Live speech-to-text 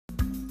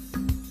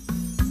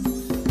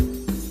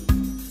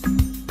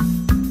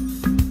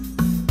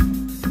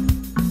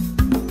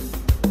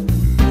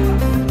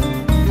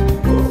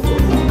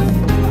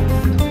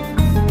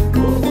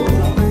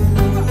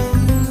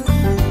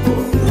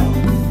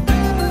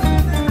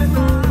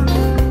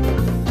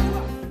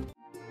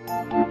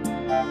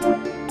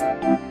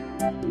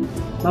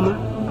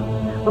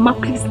Mama,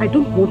 please, I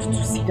don't want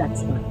to see that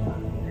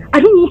man. I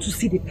don't want to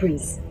see the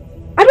prince.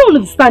 I don't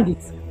understand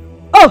it.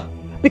 Oh,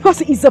 because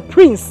he is a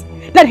prince,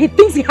 that he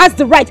thinks he has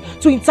the right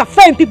to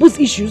interfere in people's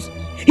issues.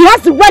 He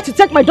has the right to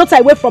take my daughter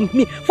away from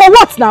me. For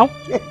what now?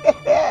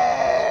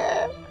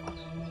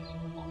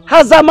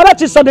 Has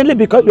Amarachi suddenly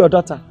become your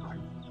daughter?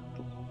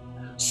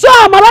 So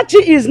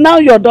Amarachi is now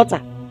your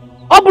daughter.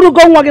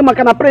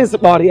 Prince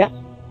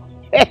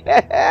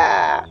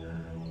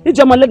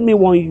Ijoma, let me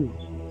warn you.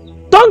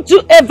 Don't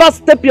you ever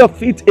step your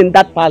feet in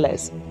that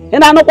palace.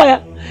 And I know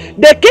why.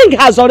 The king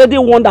has already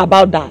warned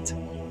about that.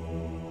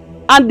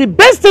 And the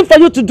best thing for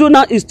you to do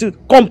now is to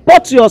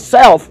comport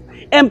yourself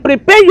and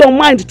prepare your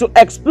mind to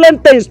explain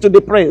things to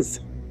the prince.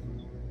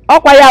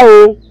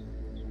 I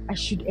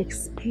should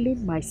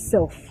explain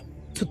myself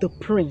to the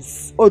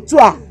prince.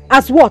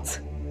 As what?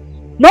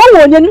 No,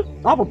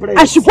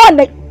 I should go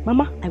and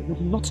Mama, I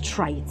would not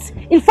try it.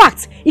 In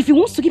fact, if he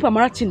wants to keep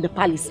Amarachi in the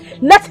palace,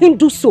 let him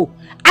do so.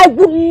 I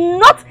would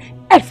not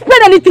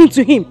explain anything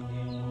to him.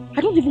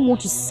 I don't even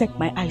want to set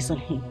my eyes on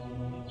him.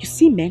 You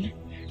see, men,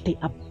 they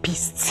are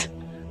beasts.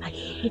 I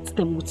hate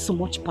them with so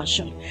much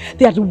passion.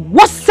 They are the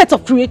worst set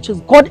of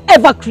creatures God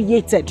ever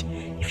created.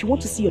 If you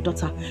want to see your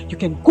daughter, you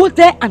can go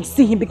there and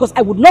see him, because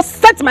I would not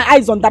set my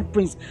eyes on that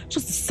prince.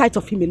 Just the sight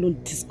of him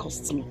alone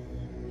disgusts me.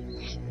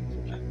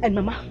 And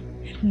Mama,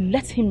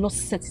 let him not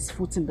set his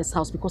foot in this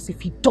house, because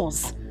if he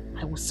does,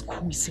 I will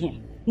squeeze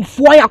him.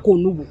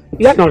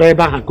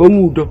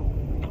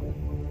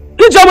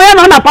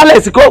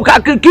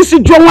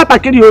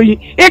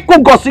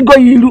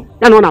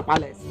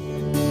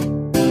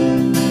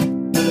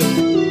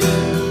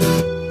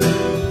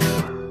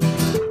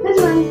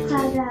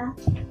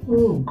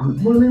 Oh,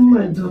 good morning,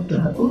 my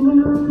daughter. Oh,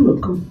 no.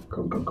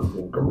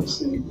 Come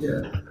sit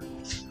here.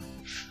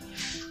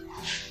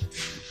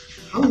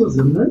 How was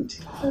the night?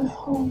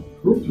 Hope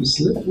you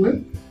slept well?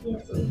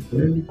 Yes. Oh,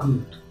 very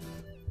good.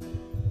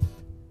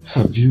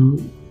 Have you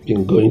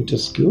been going to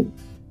school?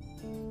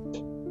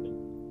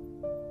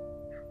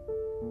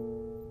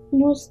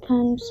 Most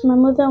times, my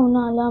mother will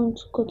not allow me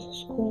to go to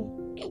school.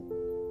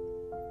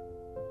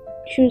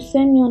 She will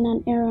send me on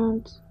an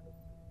errand.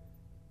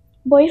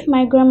 But if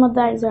my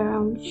grandmother is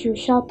around, she will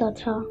shout at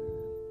her.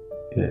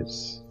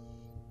 Yes.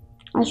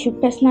 And she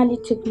will personally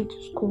take me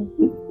to school.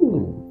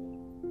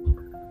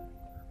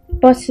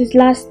 But since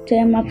last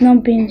term, I've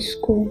not been in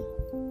school.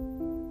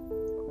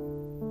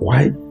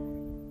 Why?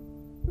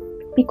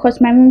 Because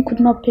my mom could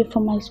not pay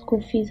for my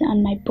school fees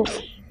and my books.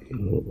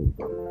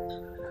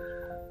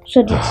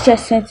 So the teacher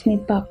sent me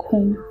back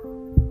home.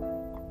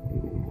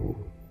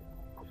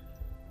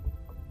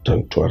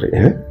 Don't worry,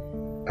 eh?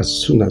 As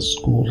soon as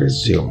school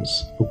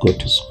resumes, we'll go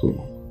to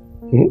school.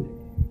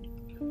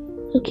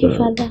 Okay,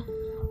 Father.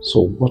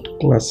 So what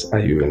class are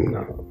you in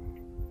now?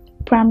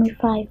 Primary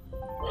 5.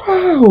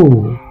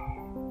 Wow!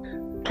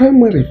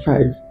 Primary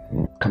 5.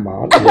 Come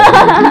on.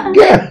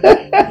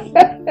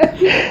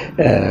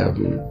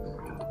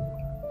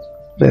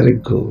 Very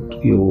good.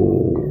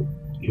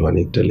 You're an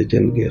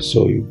intelligent girl,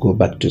 so you go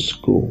back to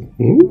school.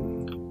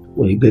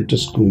 When you get to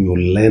school, you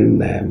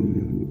learn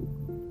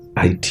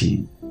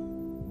IT.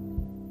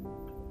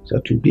 So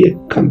to be a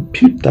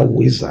computer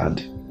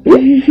wizard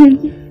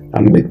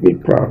and make me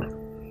proud.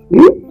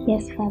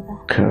 Yes, Father.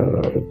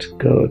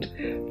 Good.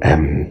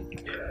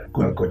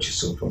 Go and got you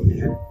some for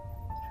me.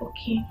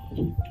 Okay.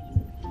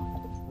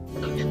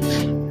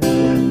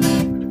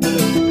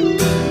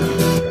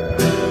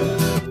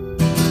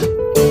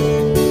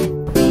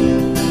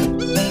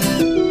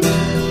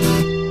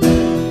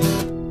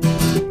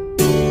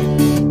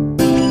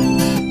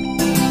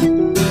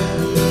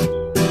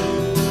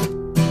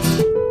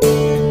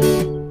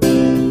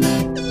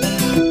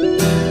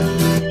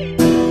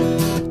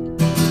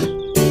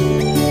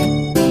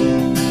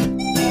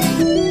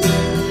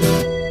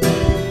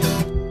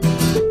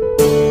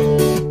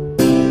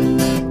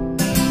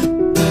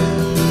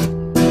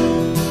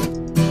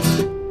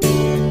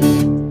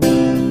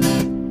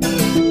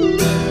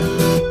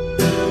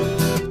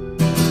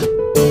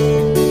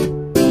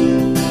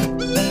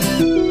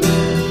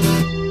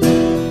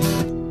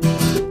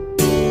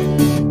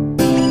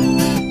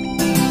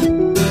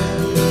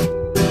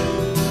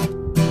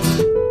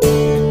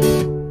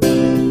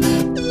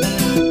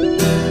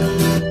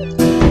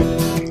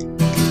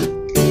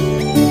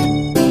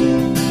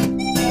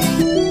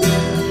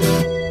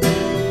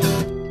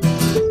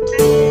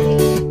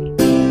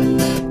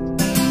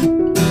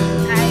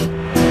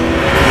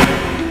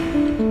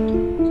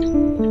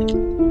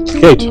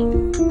 Kate,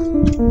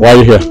 why are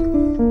you here?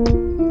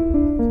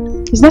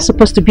 Is that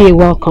supposed to be a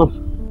welcome?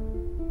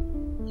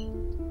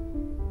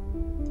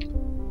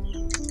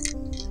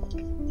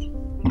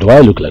 Do I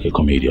look like a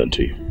comedian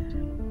to you?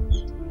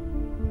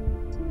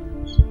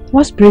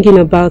 What's bringing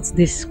about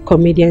this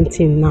comedian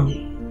thing now?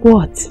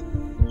 What?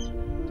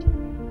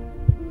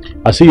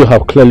 I see you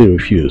have clearly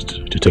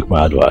refused to take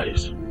my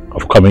advice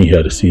of coming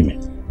here to see me.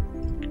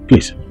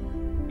 Please,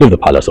 leave the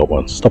palace at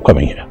once. Stop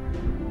coming here.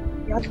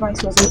 Your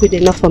advice wasn't good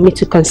enough for me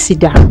to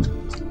consider.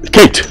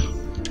 Kate!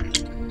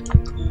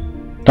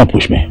 Don't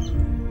push me.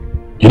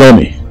 You know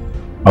me.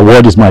 My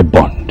word is my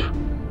bond.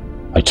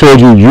 I told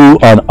you, you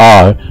and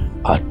I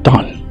are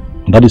done.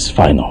 And that is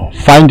final.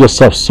 Find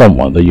yourself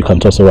someone that you can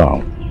toss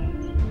around.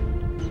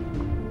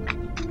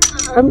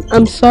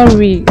 I'm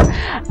sorry.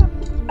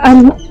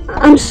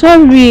 I'm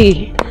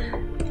sorry.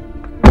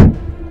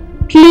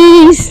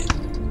 Please.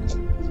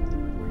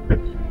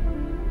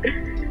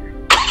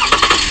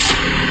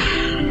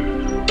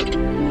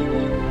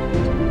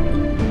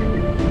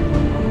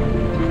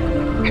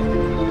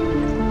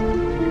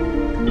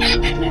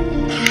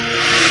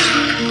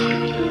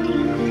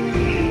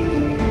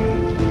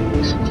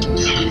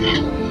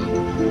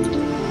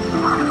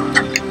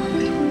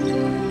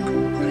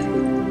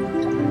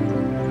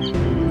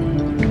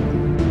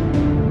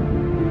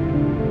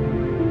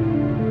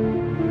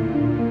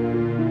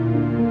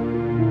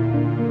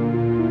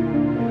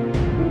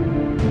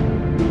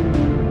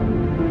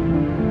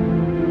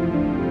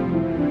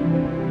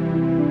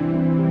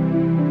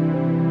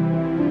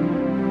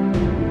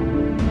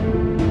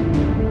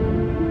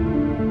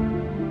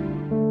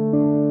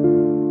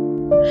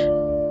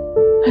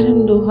 I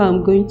don't know how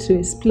I'm going to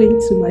explain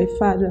to my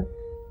father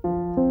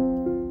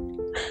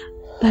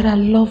that our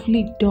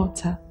lovely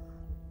daughter,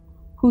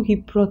 who he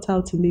brought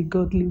out in a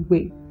godly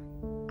way,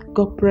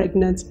 got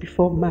pregnant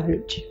before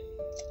marriage.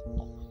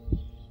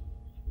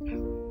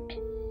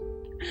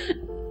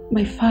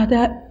 My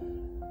father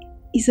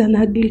is an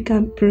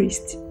Anglican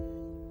priest,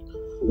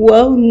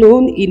 well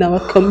known in our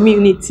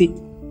community.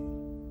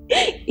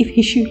 If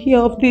he should hear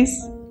of this,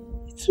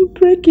 it will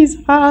break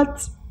his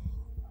heart.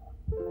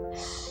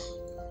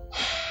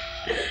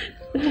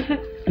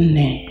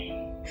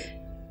 Nay,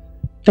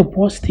 the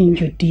worst thing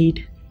you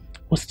did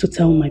was to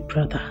tell my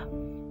brother.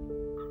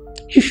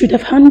 You should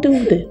have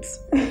handled it.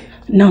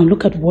 Now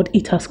look at what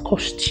it has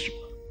cost you.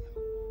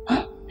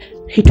 Huh?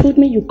 He told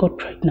me you got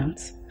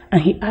pregnant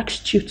and he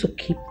asked you to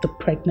keep the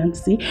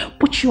pregnancy,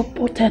 but you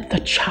aborted the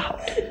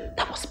child.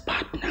 That was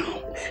bad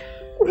now.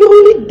 We're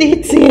only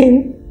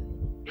dating.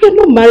 We're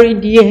not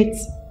married yet.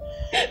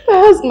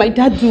 Perhaps my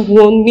dad will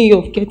warn me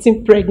of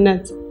getting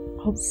pregnant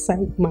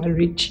outside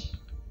marriage.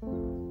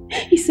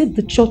 He said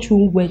the church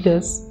won't wed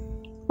us.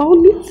 I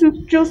only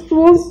took just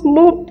one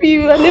small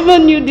pill. I never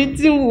knew the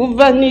thing would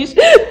vanish.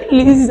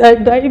 Please, I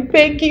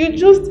beg you,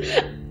 just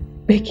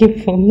beg him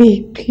for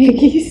me,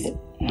 please.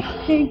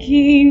 Beg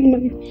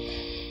him.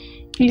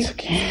 It's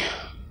okay.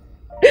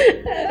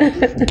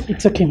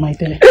 It's okay, my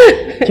dear.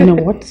 You know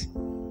what?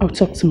 I'll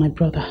talk to my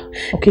brother.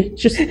 Okay,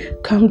 just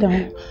calm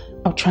down.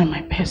 I'll try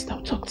my best.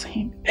 I'll talk to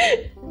him.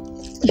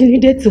 You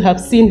needed to have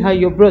seen how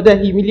your brother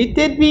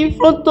humiliated me in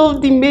front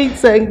of the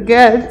maids and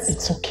guards.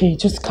 It's okay,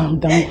 just calm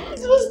down. It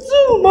was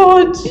too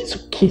much. It's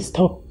okay,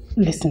 stop.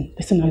 Listen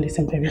and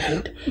listen very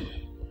good.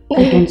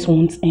 I don't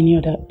want any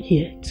other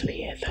here to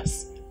hear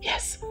this.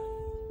 Yes.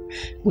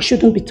 We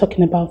shouldn't be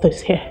talking about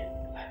this here.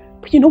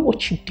 But you know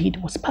what you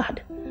did was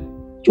bad.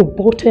 You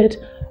aborted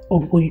a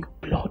royal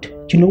blood.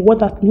 Do you know what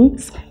that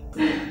means? Come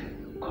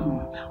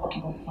on.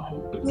 Okay, I'm fine.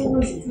 It's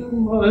okay. Too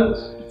much.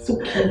 It's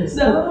okay.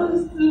 That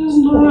was too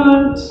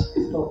much.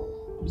 Stop.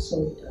 I'm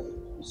sorry, darling.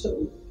 I'm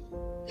sorry.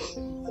 It's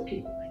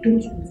okay. I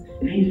don't want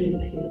any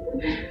other here.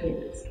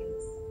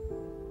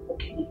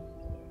 Okay?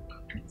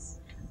 Please.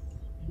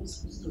 You're not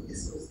supposed to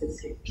discuss this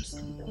here. Just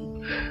calm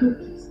down.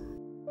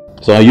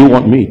 So you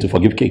want me to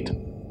forgive Kate?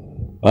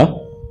 Huh?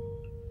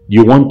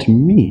 You want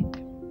me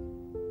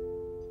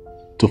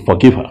to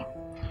forgive her?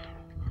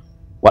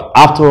 What,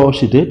 after all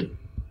she did?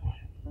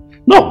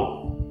 No.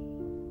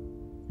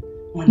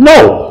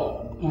 No.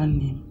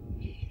 Onny,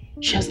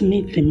 she has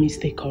made the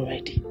mistake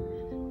already.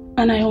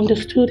 And I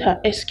understood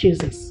her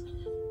excuses.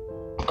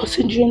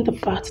 Considering the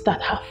fact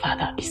that her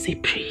father is a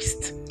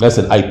priest.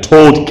 Listen, I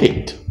told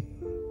Kate.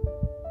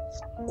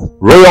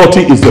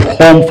 Royalty is the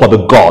home for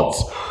the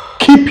gods.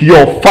 Keep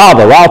your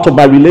father out of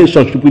my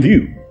relationship with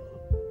you.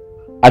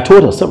 I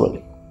told her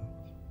severally.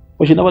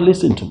 But she never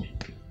listened to me.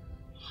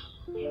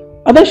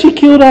 And then she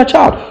killed her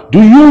child.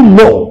 Do you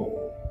know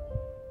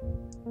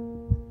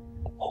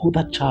who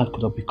that child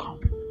could have become?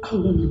 Oh,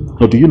 no.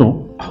 No, do you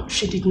know? Oh,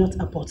 she did not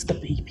abort the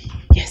baby.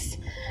 Yes.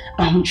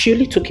 She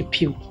only took a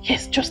pill.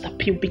 Yes, just a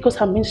pill because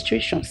her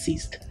menstruation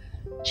ceased.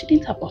 She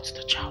didn't abort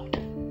the child.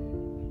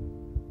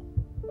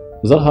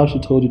 Is that how she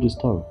told you the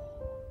story?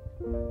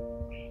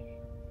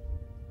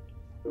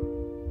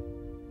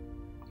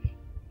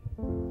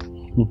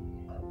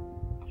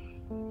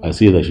 I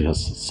see that she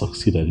has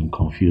succeeded in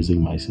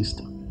confusing my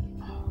sister.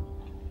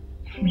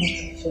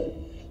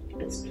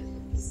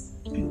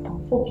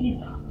 Forgive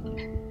her.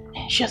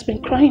 She has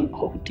been crying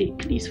all day.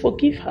 Please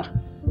forgive her.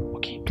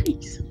 Okay,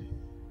 please.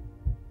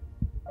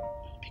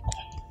 Be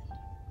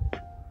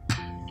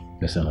calm.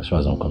 Listen, as far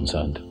as I'm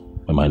concerned,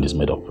 my mind is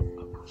made up.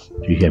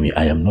 Do you hear me?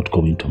 I am not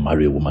going to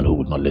marry a woman who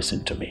would not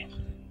listen to me.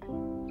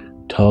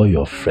 Tell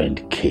your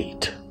friend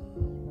Kate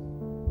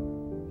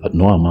that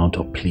no amount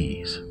of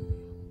pleas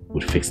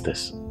would fix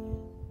this.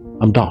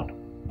 I'm down.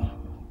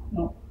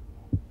 No.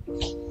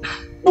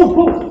 No,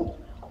 bro.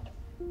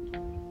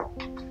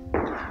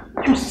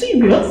 You're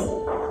serious?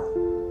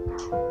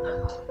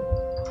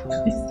 To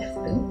this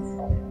extent?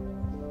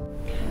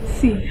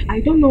 See, I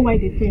don't know why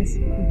the prince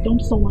would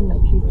dump someone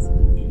like it.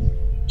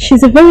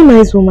 She's a very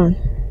nice woman,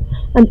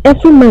 and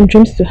every man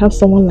dreams to have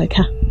someone like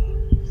her.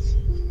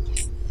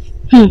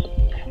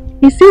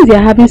 It seems they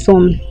are having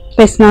some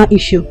personal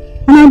issue,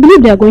 and I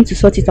believe they are going to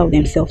sort it out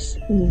themselves.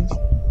 And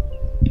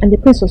the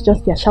prince was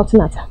just there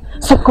shouting at her,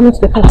 "Stop coming to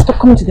the palace, stop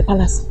coming to the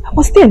palace." I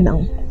was there now.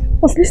 I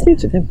was listening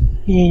to them.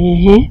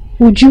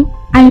 Uju,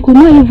 and you could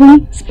not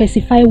even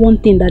specify one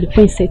thing that the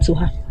prince said to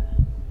her.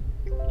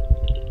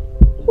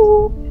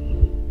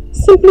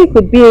 Simply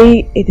could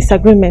be a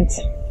disagreement.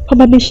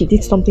 Probably she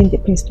did something the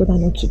prince told her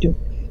not to do.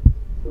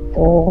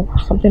 Or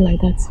something like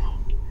that.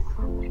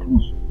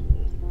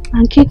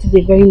 And Kate is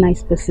a very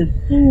nice person.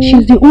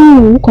 She's the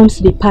only one who comes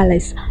to the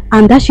palace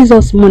and dashes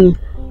us money.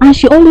 And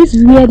she always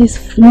wears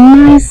this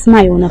nice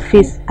smile on her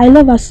face. I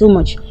love her so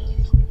much.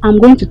 I'm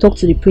going to talk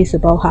to the prince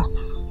about her.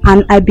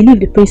 And I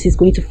believe the prince is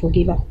going to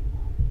forgive her.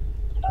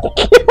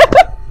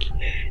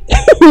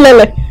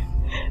 Lele.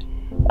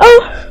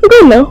 Oh,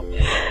 go now.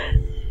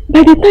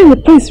 By the time the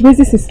prince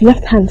raises his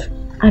left hand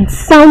and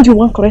sound you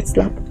one correct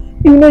slap,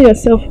 you know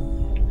yourself.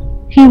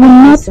 He will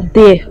not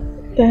dare.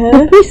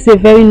 The prince is a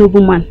very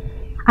noble man.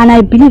 And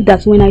I believe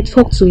that when I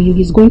talk to him,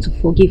 he's going to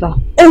forgive her.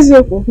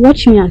 Ezoko.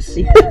 Watch me and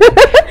see.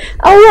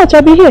 I'll watch,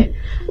 I'll be here.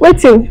 Wait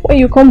till when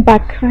you come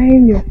back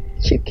crying your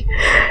cheek.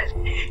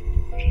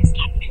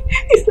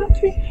 He's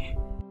laughing.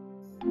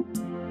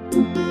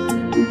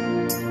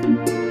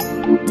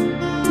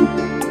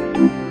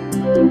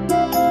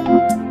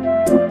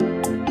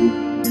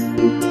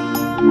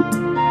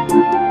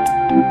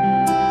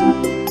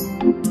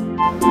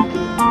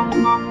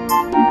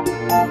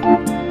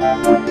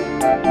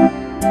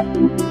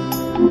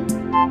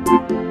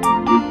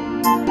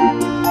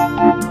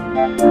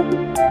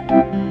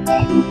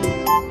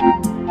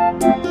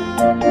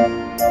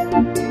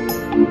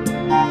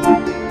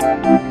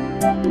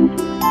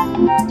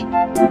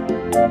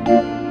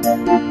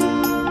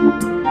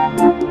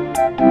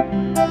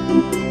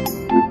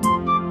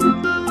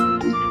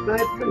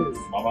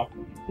 Mama.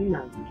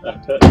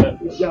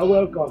 You're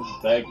welcome.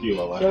 Thank you,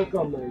 Mama.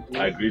 Welcome, my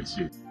dear. I greet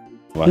you.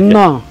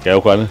 No.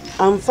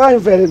 I'm fine,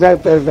 very well.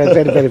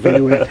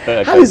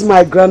 How is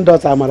my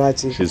granddaughter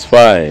Amarachi? She's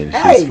fine.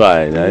 Hey. She's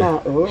fine.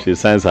 No, oh. She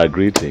sends her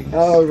greetings.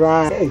 All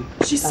right. Hey.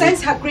 She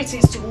sends her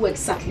greetings to who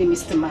exactly,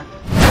 Mr. Man?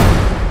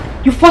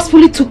 You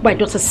forcefully took my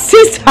daughter,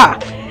 seized her,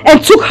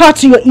 and took her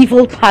to your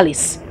evil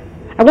palace.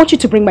 I want you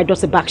to bring my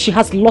daughter back. She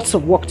has lots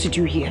of work to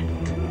do here.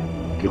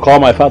 You call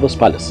my father's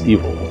palace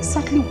evil?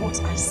 Exactly what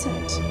I said.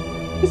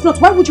 If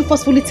not, why would you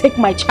forcefully take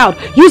my child,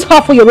 use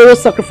her for your royal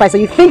sacrifice,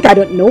 and you think I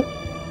don't know?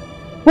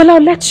 Well,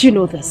 I'll let you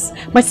know this.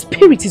 My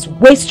spirit is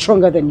way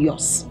stronger than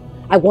yours.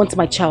 I want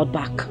my child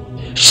back.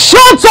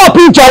 Shut up,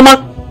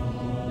 Ijoma!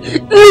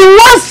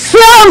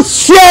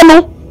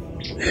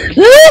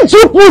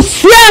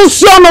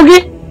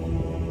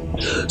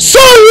 So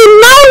you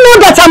now know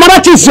that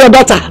Amarachi is your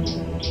daughter?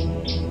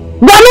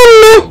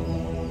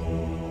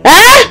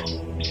 Eh?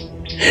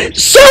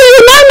 So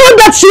you now know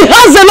that she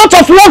has a lot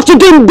of work to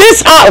do in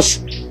this house?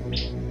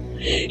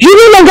 You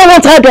no longer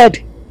want her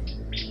dead?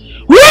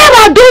 Where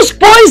are those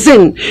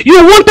poison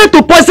you wanted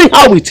to poison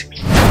her with?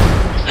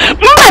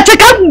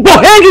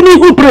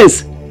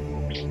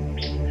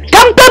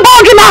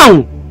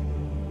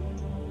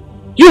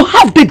 You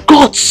have the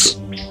guts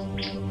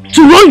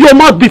to run your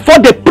mouth before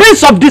the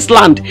prince of this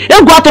land.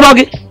 You're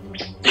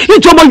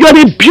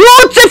a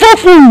beautiful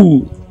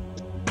fool.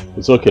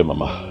 It's okay,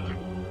 Mama.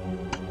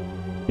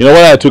 You know,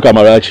 when I took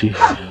Amarachi,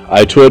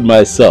 I told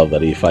myself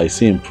that if I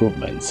see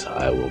improvements,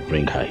 I will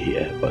bring her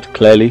here. But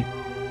clearly,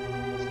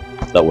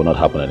 that will not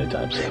happen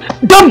anytime soon.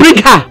 Don't bring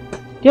her!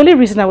 The only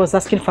reason I was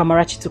asking for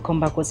Amarachi to come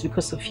back was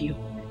because of you.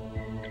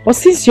 But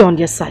since you're on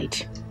their side,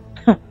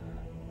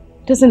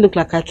 doesn't look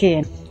like I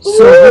can.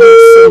 So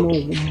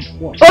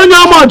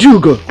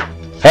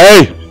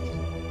Hey!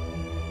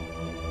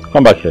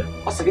 Come back here.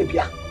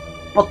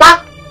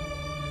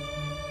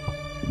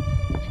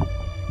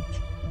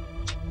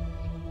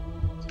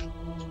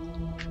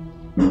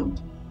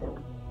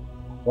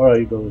 Where are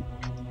you going?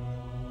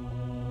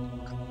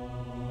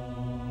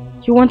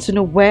 You want to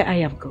know where I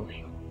am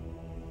going?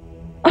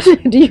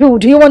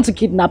 Do you want to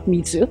kidnap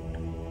me too?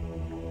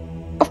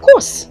 Of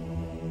course.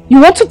 You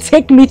want to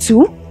take me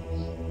too?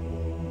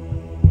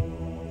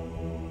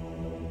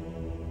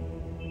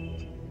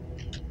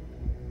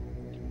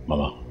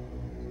 Mama,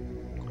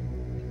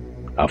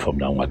 I'm from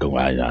now on. I'm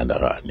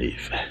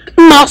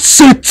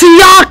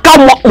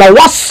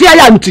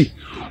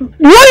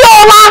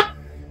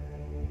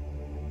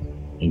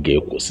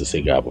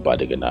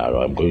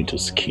going to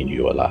skin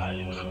you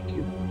alive.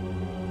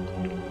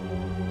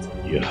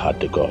 You had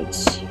the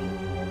gods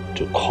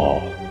to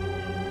call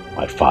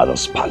my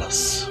father's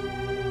palace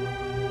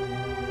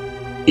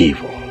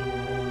evil.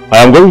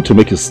 I am going to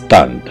make you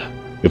stand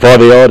before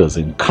the others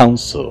in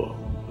council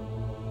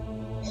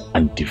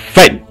and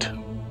defend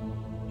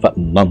that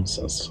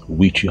nonsense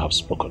which you have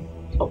spoken.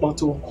 Now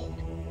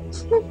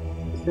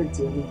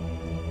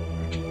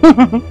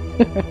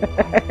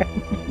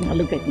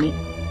look at me.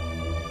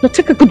 Now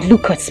take a good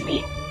look at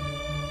me.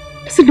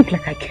 Does it look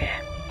like I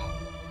care?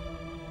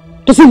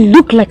 Does it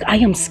look like I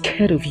am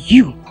scared of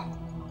you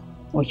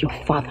or your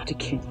father, the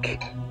king?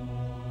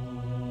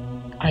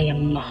 I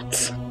am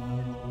not.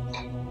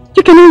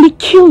 You can only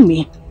kill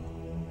me.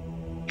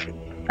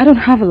 I don't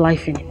have a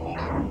life anymore.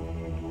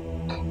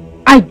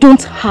 I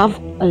don't have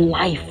a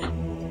life.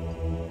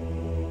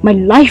 My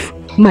life,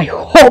 my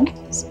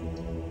hopes,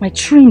 my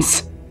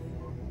dreams,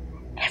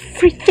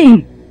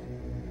 everything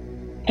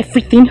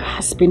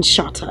has been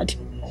shattered.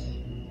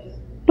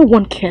 No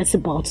one cares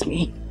about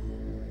me.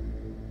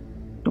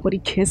 Nobody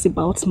cares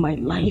about my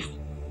life.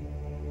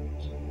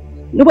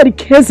 Nobody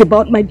cares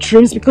about my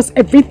dreams because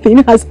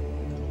everything has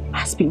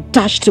been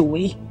dashed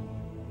away.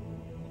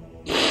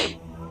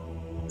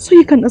 So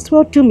you can as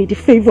well do me the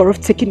favor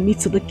of taking me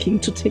to the king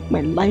to take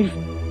my life.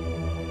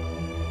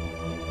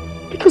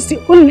 Because the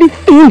only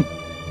thing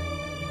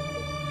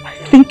I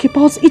think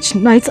about each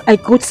night I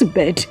go to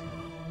bed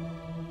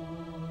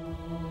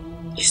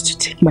is to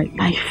take my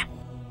life.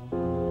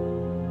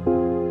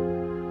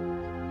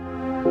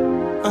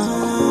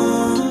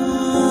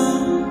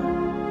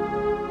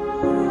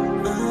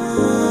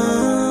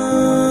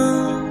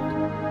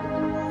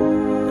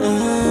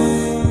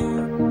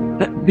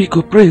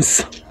 Biko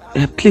Prince,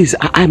 please,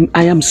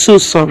 I am so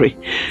sorry.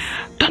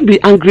 Don't be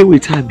angry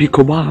with her,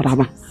 Biko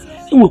Baharama.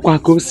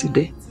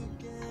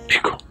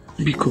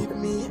 Biko.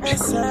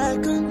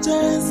 Second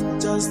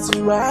chance, just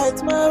to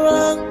right my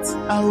wrongs.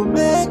 I will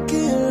make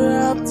it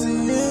up to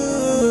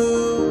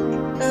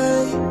you.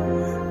 Hey,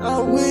 I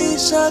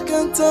wish I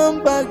can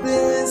turn back the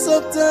hands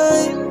of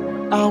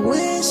time. I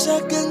wish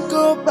I can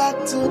go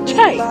back to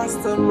the past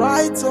and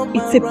right on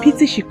my It's a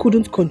pity she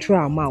couldn't control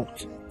her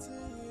mouth.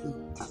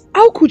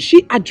 How could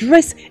she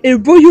address a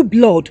royal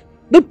blood,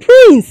 the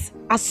prince,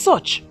 as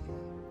such?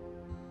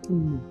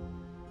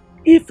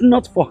 If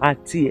not for her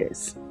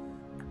tears,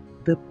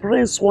 the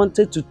prince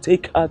wanted to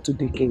take her to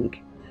the king.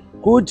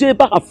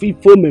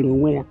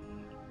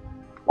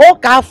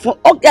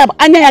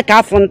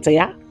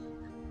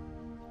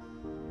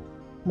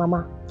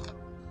 Mama,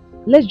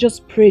 let's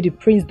just pray the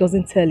prince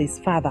doesn't tell his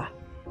father.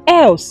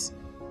 Else,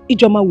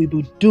 Ijoma will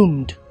be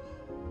doomed.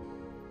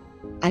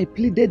 I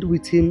pleaded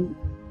with him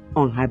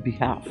on her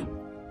behalf,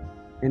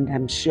 and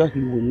I'm sure he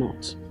will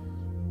not.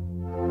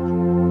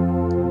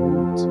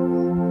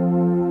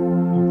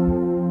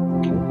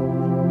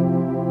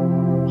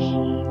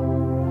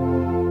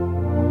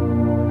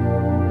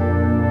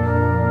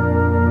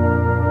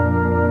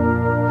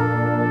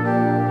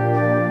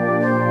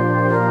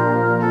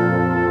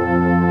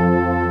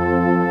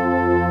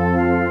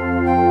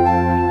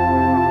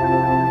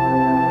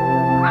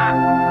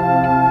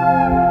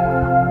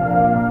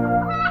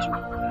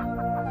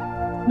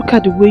 Look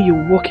at the way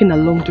you're walking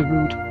along the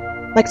road,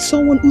 like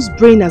someone whose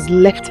brain has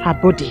left her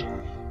body.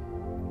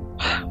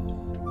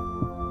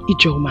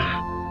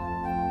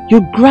 Ijoma,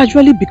 you're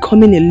gradually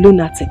becoming a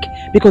lunatic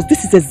because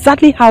this is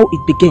exactly how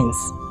it begins.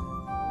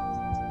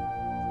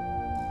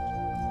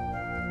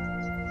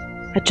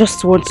 I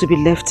just want to be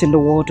left in the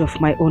world of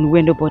my own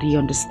where nobody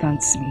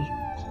understands me.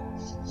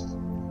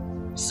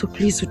 So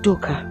please,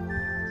 Udoka,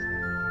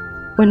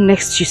 when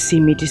next you see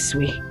me this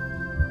way,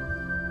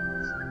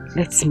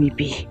 let me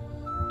be.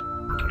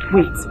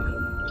 Wait.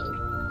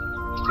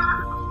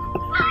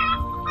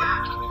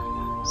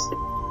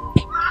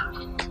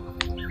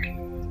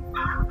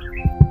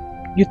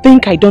 You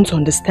think I don't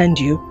understand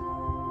you?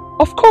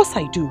 Of course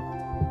I do.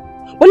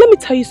 But let me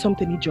tell you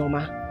something,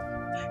 Ijoma.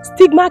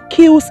 Stigma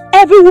kills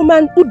every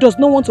woman who does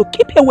not want to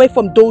keep away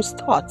from those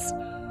thoughts.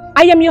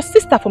 I am your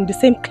sister from the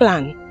same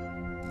clan.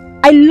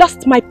 I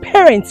lost my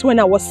parents when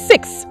I was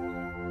 6.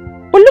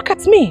 But look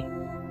at me.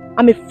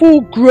 I'm a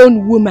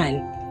full-grown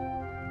woman.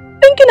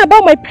 Thinking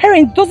about my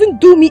parents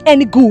doesn't do me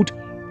any good.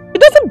 It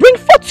doesn't bring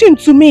fortune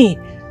to me.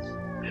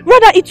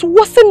 Rather, it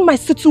worsens my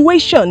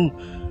situation.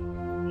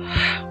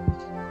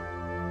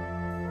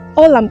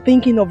 All I'm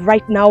thinking of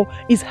right now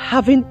is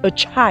having a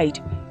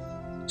child,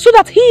 so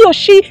that he or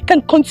she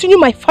can continue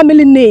my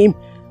family name.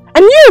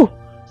 And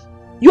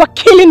you are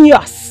killing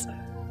yours.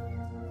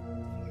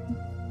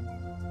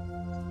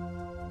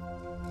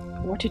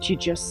 What did you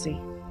just say?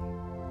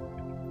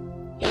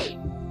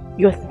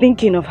 You're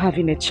thinking of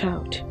having a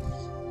child.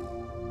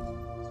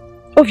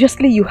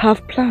 Obviously, you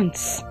have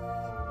plans.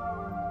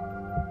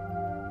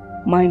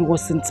 Mine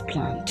wasn't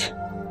planned.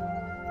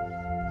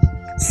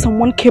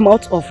 Someone came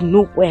out of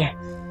nowhere,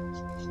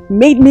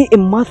 made me a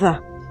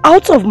mother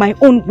out of my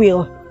own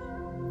will.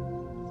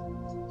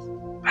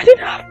 I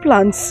didn't have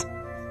plans.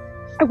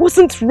 I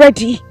wasn't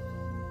ready.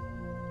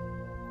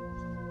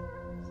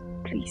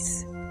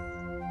 Please.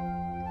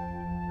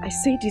 I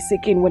say this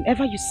again,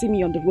 whenever you see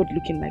me on the road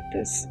looking like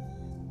this,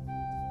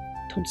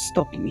 don't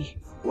stop me.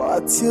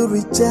 What you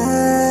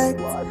reject,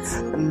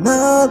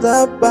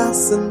 another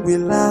person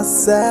will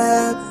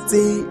accept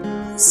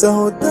it.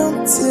 So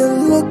don't you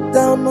look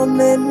down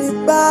on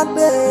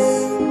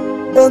anybody.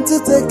 Don't you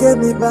take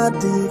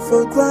anybody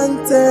for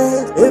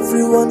granted.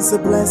 Everyone's a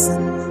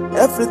blessing,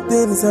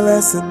 everything is a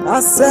lesson.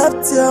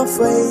 Accept your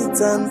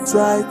fate and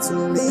try to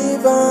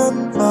live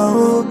on.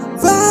 Oh,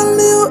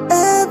 value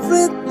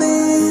everything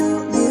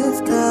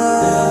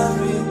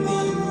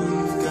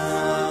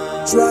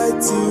try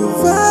to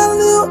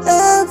value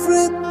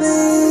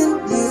everything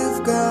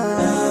you've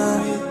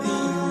got.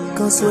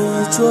 Cause when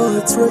you throw a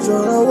treasure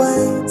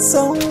away,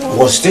 someone...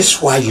 Was this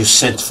why you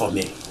sent for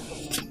me?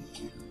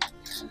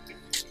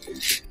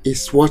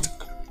 It's what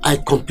I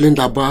complained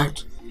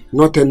about.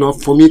 Not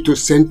enough for me to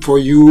send for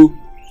you.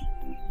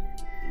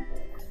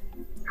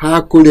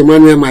 How could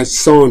Emmanuel, my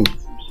son,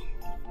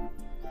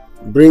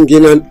 bring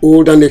in an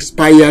old and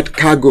expired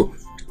cargo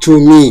to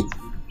me?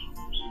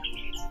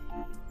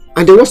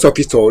 And the worst of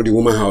it all, the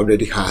woman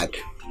already had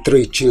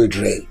 3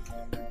 children.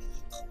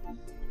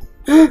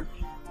 I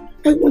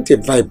want a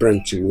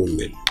vibrant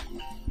woman.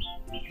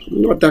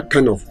 Not that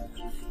kind of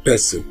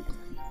person.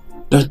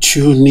 Don't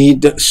you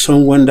need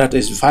someone that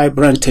is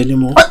vibrant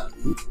anymore?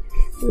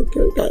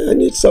 I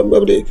need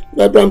somebody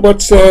vibrant,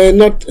 but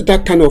not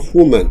that kind of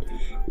woman.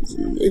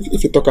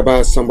 If you talk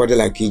about somebody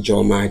like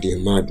Ijoma, the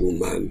mad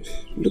woman,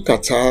 look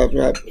at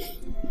her.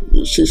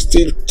 She's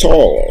still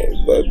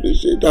tall, but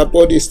her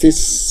body is still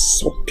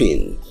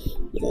sopping.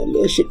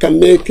 She can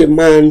make a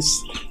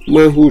man's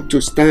manhood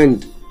to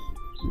stand.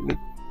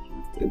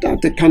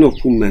 That's the kind of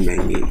woman I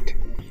need.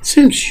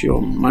 Seems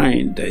your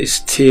mind is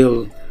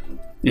still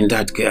in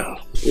that girl.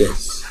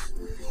 Yes.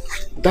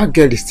 That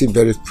girl is still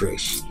very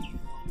fresh,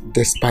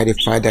 despite the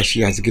fact that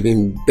she has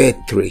given birth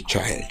to a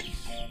child.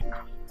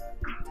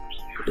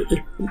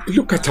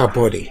 Look at her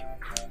body.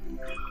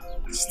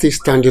 Still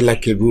standing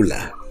like a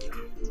ruler.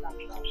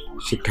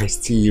 She can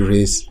still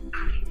erase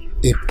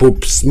a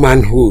pope's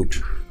manhood.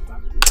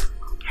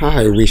 How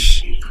I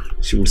wish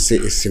she would say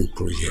a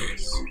simple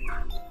yes.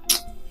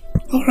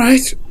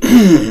 Alright,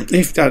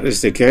 if that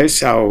is the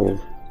case,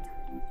 I'll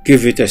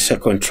give it a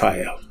second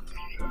trial.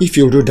 If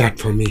you do that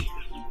for me,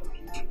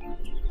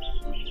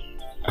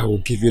 I will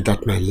give you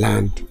that my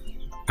land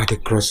at the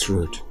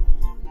crossroad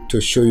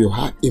to show you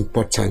how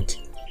important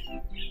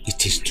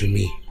it is to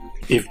me.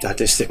 If that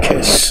is the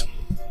case,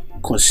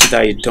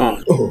 consider it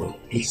done. Oh,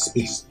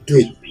 please, do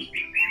it.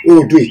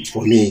 Oh, do it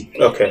for me.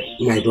 Okay.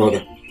 My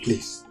brother,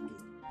 please.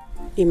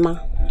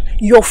 Emma,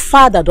 your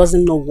father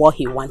doesn't know what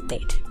he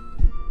wanted.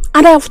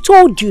 And I have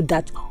told you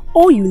that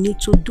all you need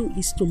to do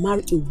is to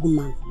marry a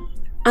woman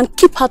and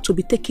keep her to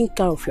be taking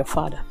care of your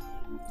father.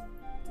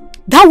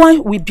 That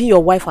one will be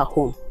your wife at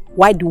home,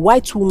 while the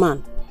white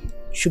woman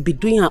should be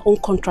doing her own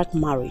contract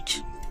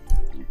marriage.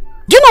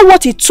 Do you know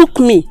what it took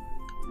me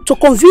to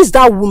convince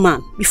that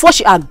woman before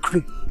she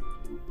agreed?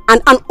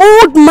 And an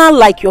old man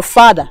like your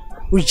father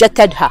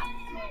rejected her.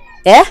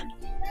 Eh?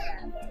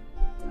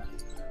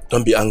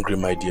 Don't be angry,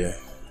 my dear.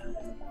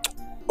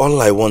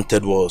 All I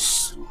wanted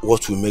was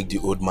what will make the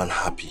old man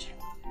happy.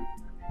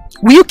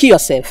 Will you kill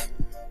yourself?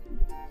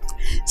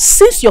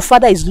 Since your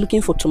father is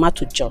looking for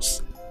tomato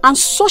juice, and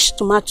such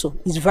tomato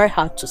is very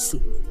hard to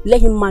see,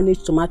 let him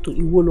manage tomato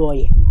in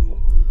Woloye.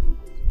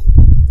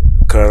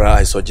 Clara,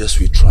 I suggest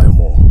we try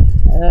more.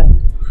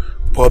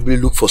 Probably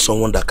look for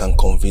someone that can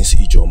convince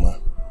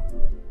Ijoma.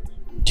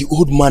 The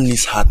old man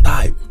is her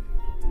type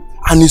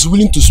and is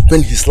willing to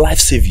spend his life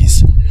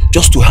savings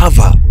just to have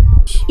her.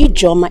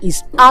 Ijoma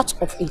is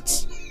out of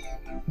it.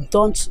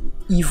 Don't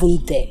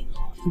even dare.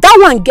 That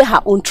one get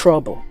her own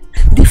trouble.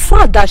 The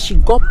fact that she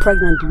got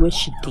pregnant the way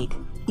she did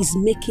is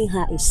making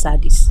her a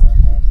sadist.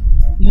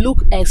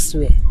 Look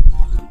elsewhere.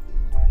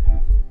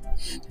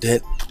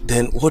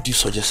 Then what do you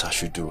suggest I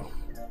should do?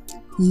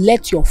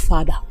 Let your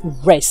father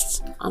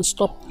rest and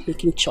stop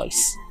making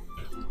choice.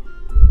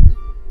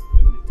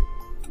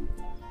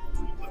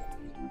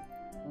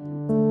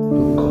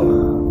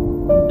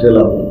 Tell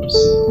her what to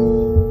say.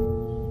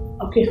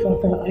 Okay,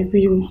 Father, I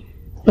will.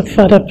 But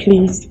Father,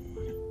 please,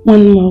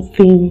 one more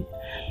thing.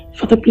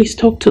 Father, please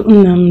talk to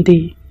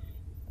Nnamdi.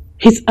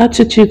 His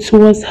attitude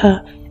towards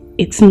her,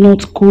 it's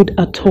not good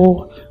at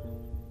all.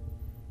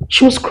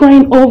 She was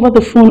crying over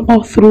the phone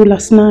all through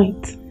last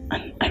night.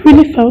 And I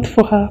really felt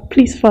for her.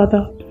 Please,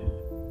 Father.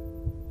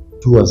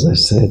 Do as I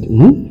said,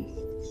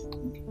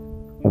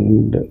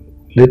 and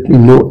let me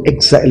know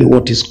exactly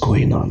what is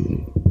going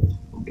on.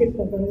 Okay,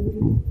 Father.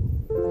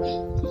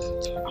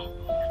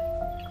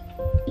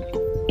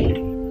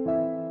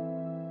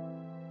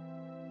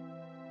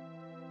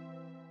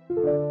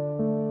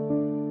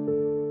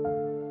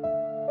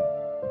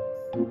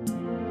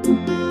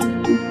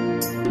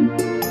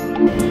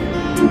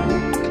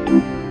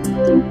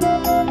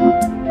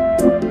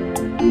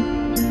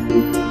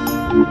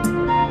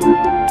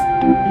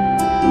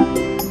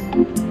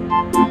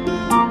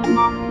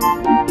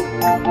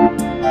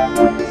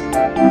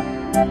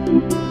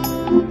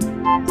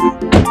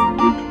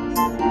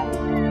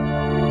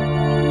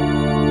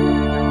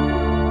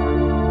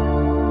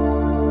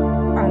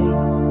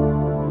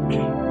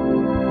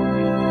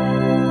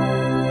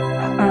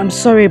 I'm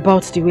sorry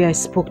about the way I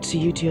spoke to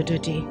you the other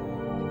day.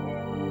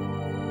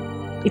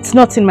 It's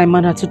not in my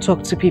manner to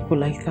talk to people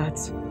like that.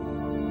 So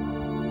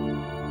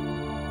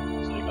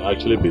you can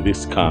actually be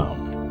this calm.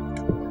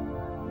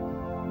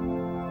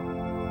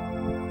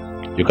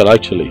 You can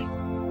actually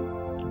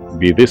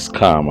be this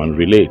calm and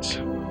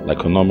relate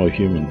like a normal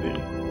human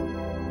being.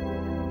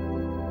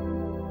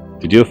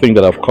 Did you think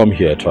that I've come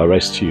here to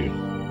arrest you?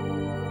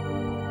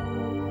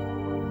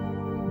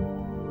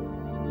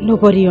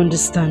 Nobody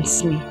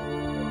understands me.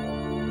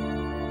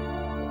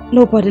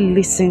 Nobody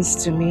listens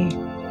to me.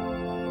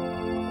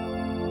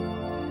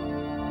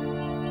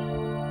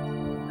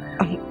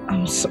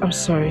 I'm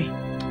sorry.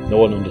 No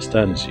one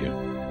understands you.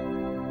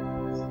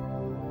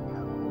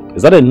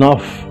 Is that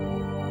enough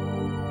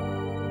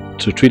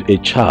to treat a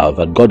child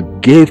that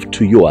God gave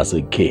to you as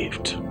a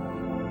gift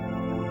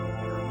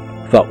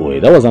that way?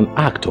 That was an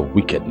act of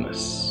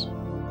wickedness.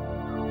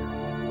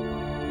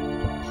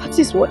 That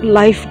is what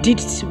life did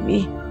to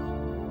me.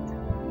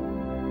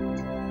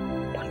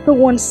 But no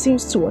one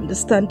seems to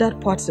understand that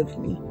part of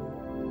me.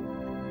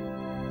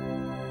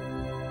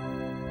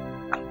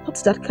 I'm not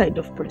that kind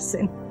of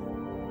person.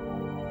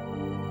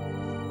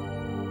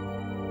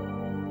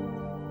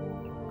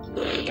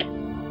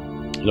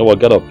 You know what?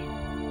 Get up.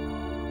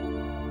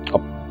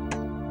 Up.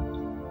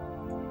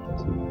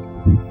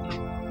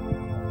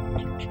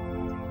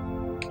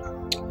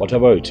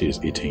 Whatever it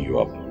is eating you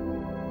up,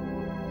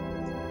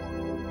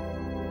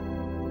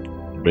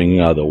 bringing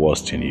out the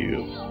worst in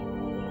you,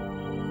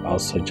 I'll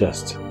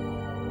suggest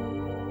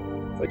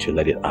that you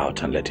let it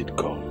out and let it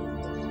go.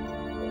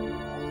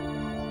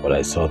 What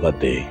I saw that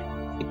day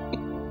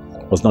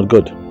was not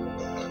good.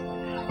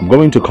 I'm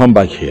going to come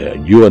back here.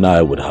 You and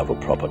I would have a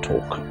proper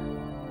talk.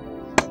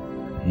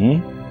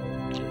 In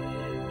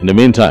the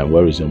meantime,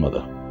 where is your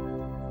mother?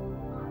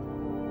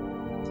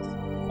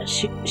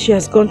 She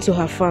has gone to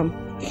her farm.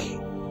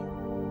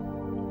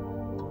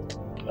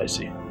 I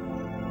see.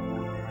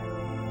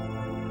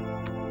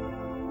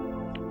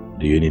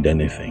 Do you need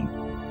anything?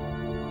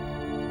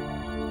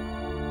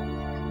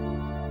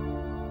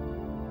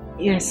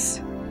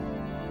 Yes.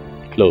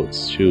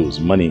 Clothes,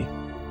 shoes, money,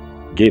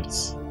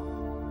 gifts,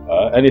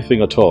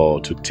 anything at all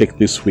to take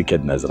this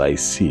wickedness that I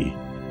see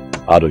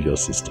out of your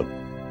system.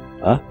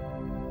 Huh?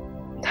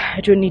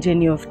 I don't need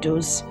any of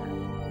those.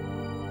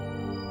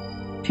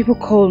 People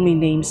call me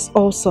names,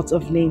 all sorts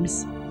of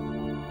names.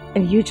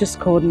 And you just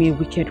called me a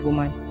wicked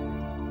woman.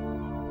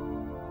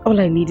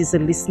 All I need is a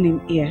listening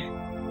ear.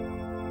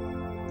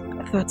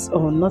 That's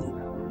all,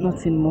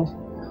 nothing more.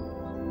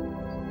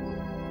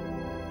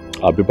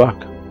 I'll be back.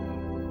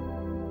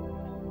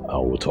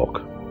 And we'll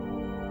talk.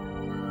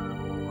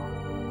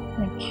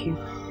 Thank you.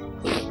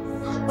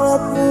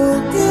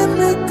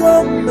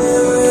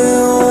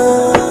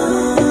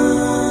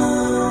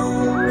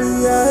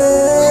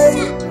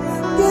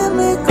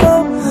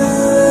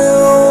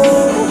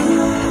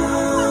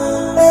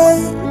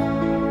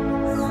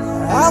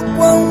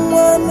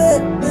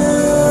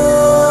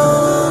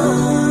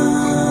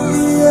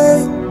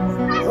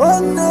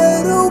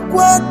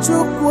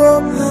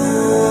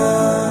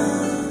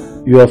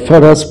 Your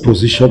father's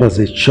position as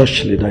a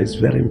church leader is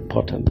very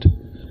important,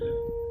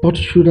 but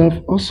you should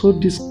have also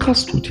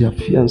discussed with your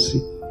fiancé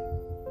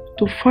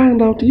to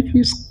find out if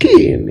he's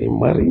keen in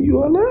marrying you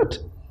or not.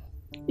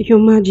 Your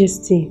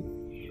Majesty,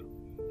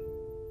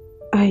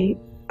 I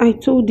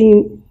told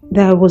him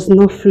that I was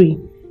not free,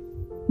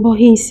 but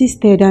he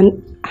insisted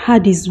and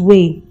had his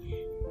way.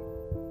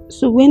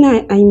 So when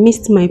I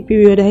missed my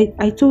period,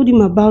 I told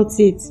him about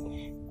it.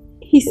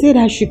 He said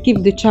I should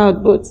keep the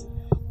child, but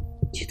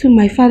due to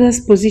my father's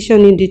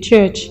position in the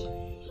church,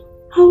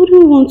 I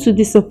wouldn't want to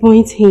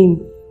disappoint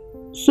him.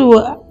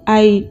 So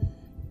I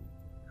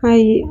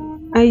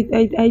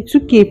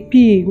took a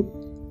pill.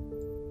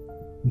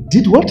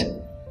 Did what?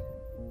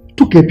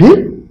 Took a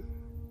pill?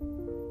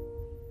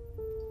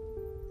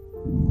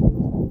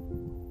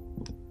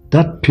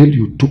 That pill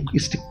you took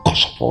is the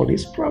cause of all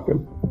this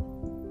problem.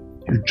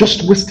 You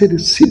just wasted a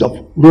seed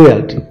of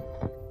royalty.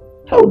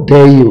 How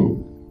dare you?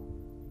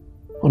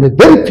 On a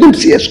very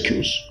flimsy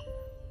excuse,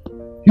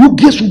 you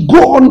guys will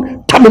go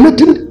on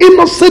terminating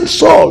innocent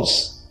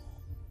souls.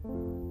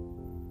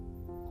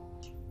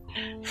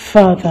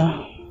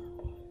 Father,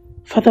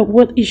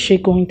 what is she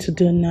going to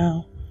do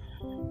now?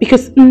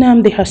 Because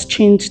Nnamdi has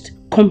changed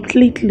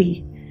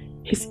completely.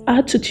 His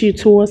attitude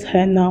towards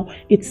her now,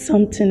 it's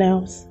something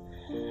else.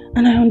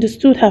 And I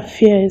understood her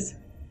fears,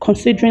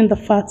 considering the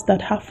fact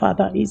that her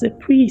father is a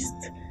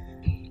priest.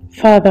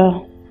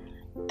 Father,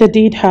 the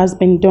deed has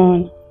been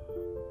done.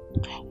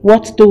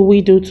 What do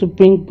we do to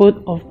bring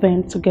both of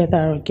them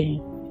together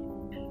again?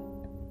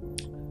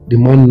 The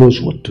man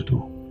knows what to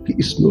do. He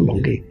is no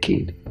longer a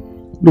kid.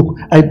 Look,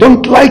 I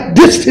don't like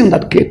this thing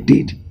that Kate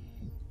did.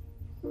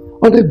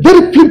 On a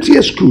very flimsy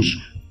excuse,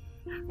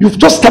 you've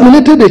just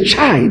terminated a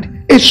child,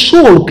 a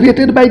soul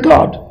created by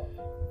God.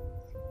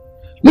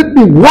 Let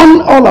me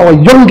warn all our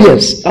young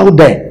girls out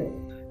there.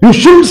 You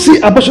shouldn't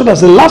see abortion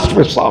as a last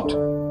resort.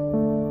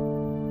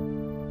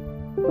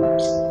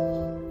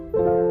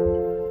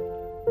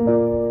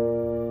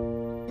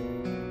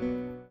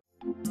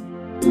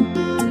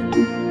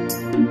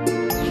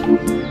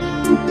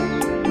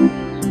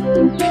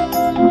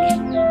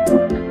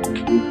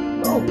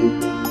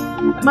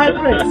 My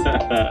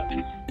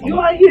friend, you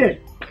are here.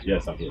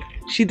 Yes, I'm here.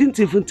 She didn't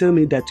even tell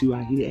me that you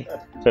are here.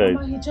 Hey.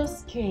 Mama, he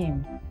just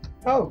came.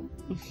 Oh,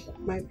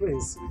 my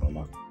prince.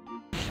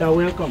 You're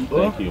welcome.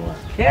 Thank you, man.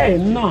 Hey,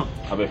 no.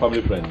 I'm a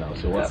family friend now,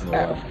 so once in a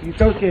while. It's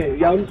okay.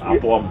 I'm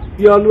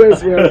You're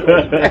always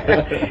welcome.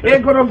 Hey,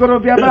 gonna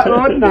be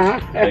about now.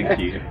 Thank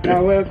you.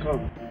 You're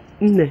welcome.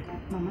 Nne,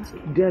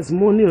 there's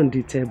money on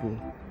the table.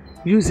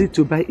 Use it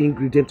to buy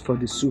ingredients for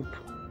the soup.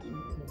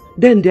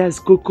 Then there's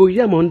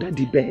cocoyam under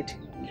the bed.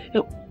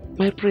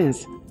 My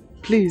prince,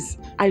 please,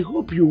 I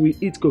hope you will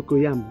eat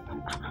cocoyam.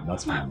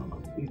 That's fine, Mama.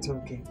 It's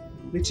okay.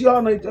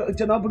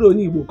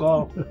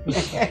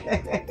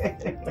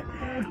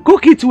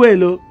 Cook it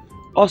well,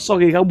 oh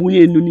sorry, Mama.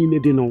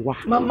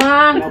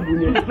 Mama,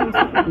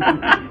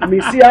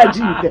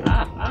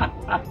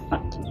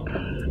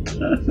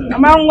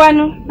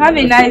 have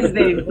a nice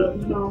day.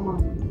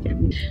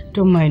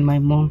 Don't mind my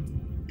mom.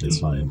 It's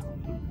fine.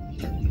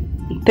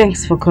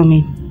 Thanks for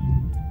coming.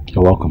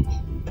 You're welcome.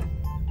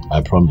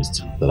 I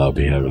promised that I'll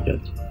be here again.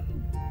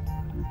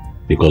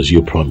 Because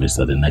you promised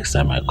that the next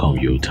time I come,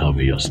 you'll tell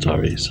me your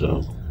story,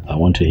 so I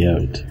want to hear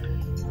it.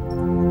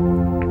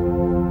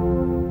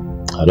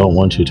 I don't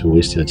want you to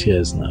waste your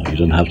tears now. You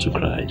don't have to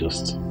cry,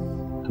 just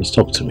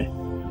talk to me.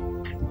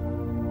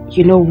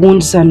 You know,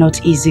 wounds are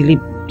not easily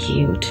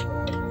healed.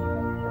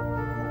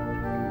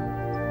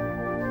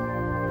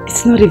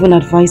 It's not even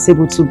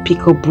advisable to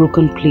pick up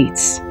broken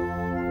plates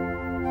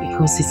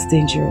because it's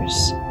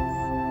dangerous.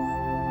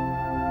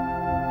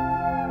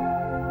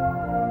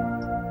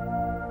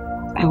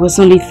 I was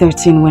only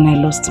 13 when I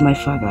lost my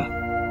father.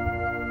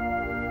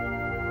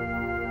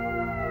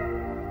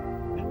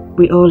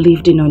 We all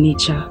lived in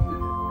Onitsha.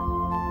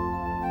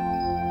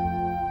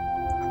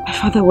 My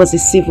father was a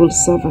civil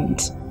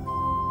servant.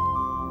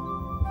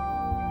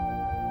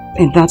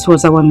 And that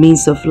was our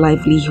means of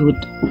livelihood,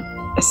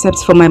 except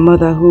for my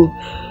mother who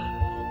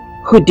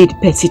did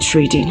petty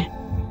trading.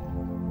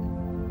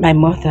 My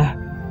mother,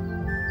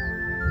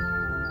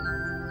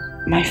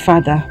 my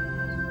father,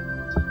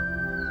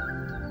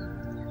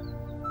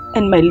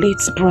 and my late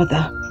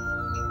brother.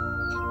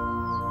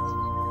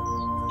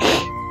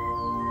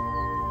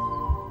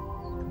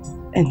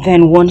 And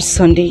then one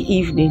Sunday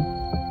evening,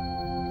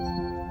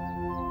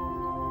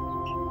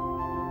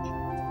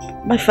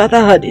 my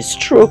father had a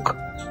stroke.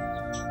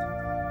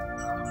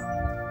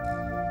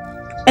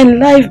 And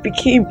life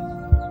became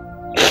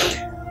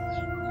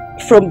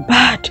from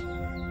bad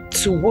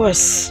to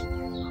worse.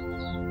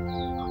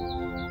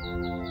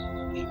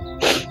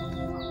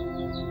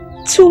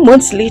 2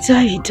 months later,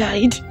 he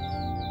died.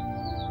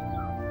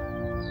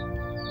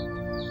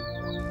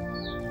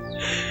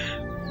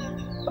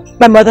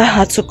 My mother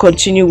had to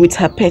continue with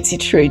her petty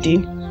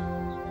trading.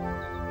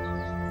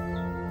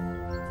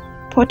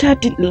 But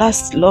that didn't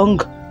last long.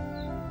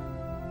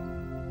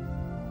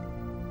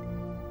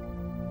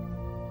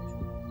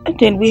 And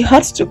then we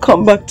had to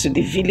come back to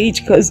the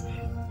village because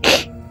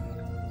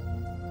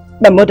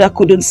my mother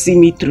couldn't see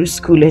me through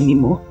school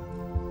anymore.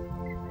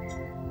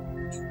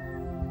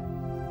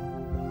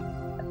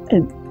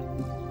 And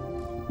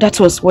that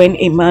was when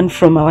a man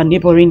from our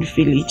neighboring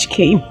village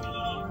came.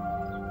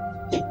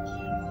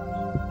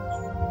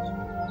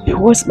 He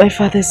was my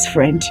father's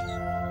friend.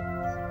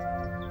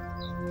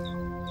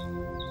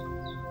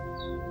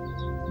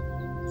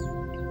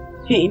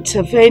 He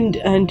intervened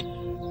and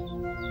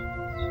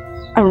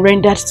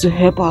rendered to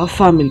help our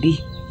family.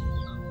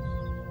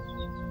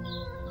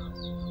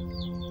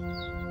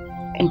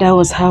 And that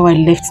was how I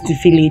left the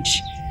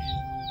village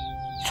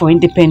for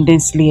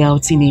Independence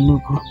Layout in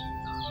Enugu.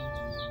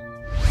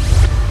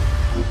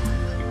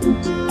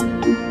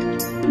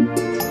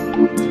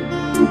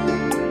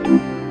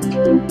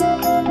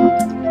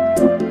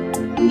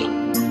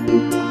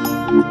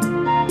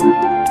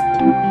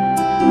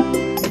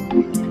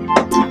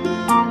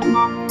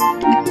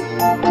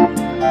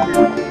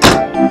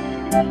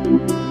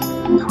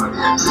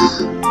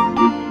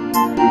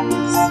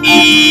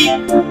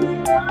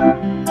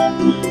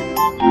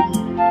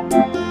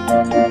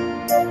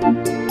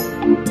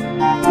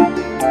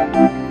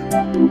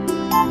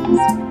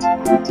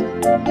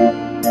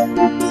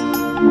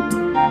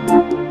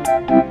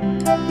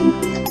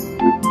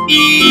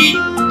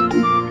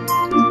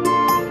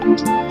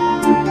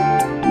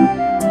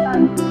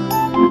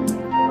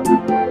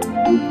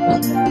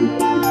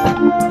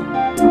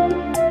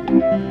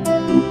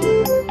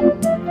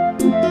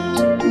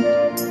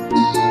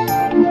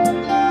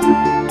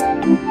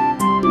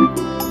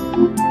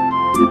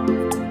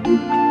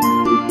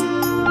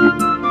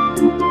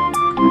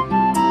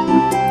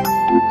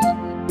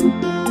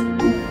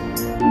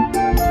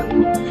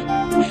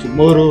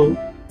 Tomorrow,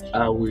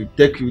 I will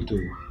take you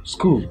to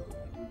school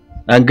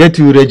and get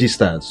you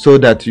registered so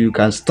that you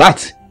can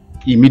start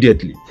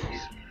immediately.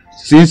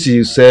 Since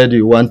you said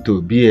you want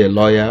to be a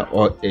lawyer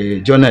or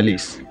a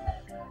journalist,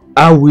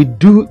 I will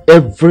do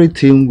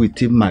everything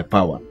within my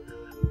power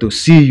to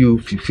see you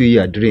fulfill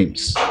your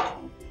dreams.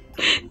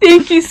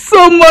 Thank you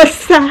so much,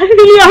 sir. I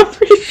really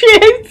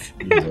appreciate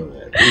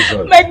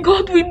it. My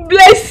God will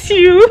bless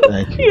you.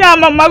 Thank you. Yeah,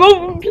 Mama,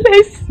 God will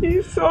bless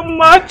you so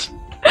much.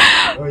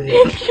 Oh,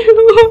 yeah. Thank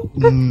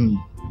you.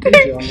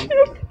 Thank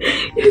you.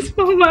 Yes,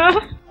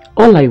 Mama.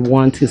 All I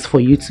want is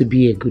for you to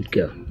be a good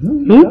girl.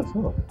 That's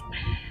all.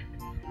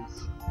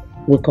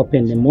 wake up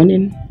in the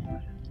morning,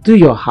 do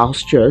your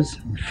house chores,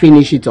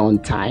 finish it on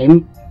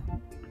time,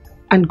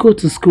 and go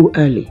to school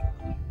early.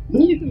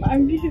 Yes,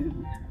 Mommy.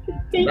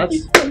 Thank you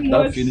so much.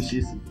 That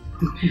finishes.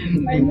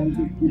 I love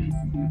you.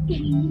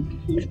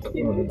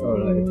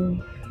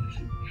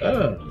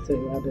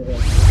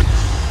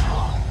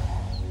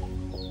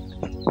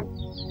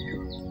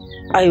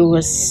 I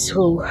was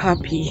so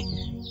happy.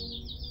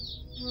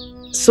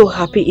 So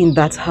happy in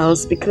that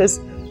house because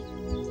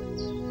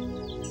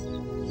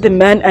the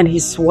man and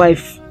his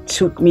wife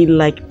took me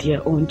like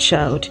their own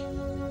child.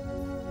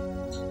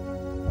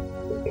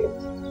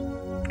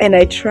 And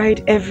I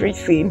tried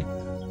everything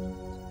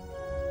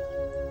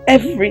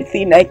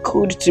I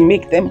could to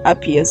make them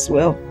happy as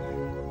well.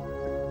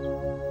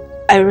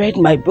 I read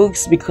my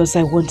books because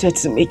I wanted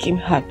to make him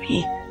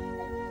happy.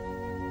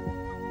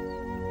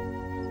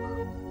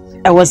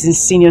 I was in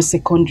senior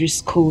secondary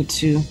school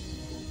too.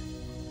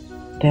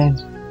 Then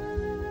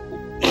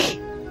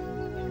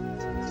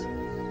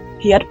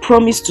he had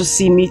promised to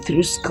see me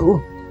through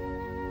school,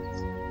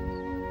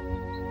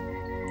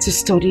 to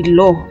study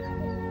law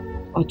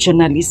or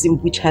journalism,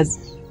 which had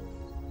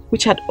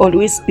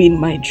always been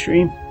my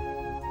dream.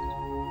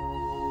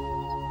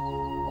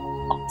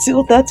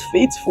 Till that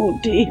fateful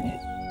day,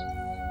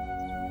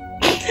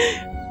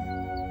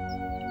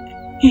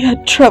 he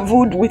had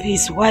traveled with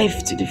his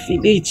wife to the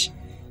village.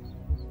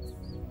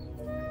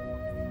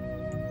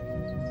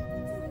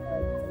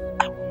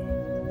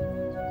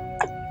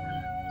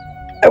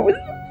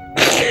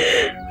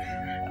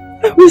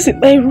 I was in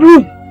my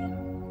room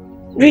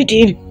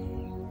reading.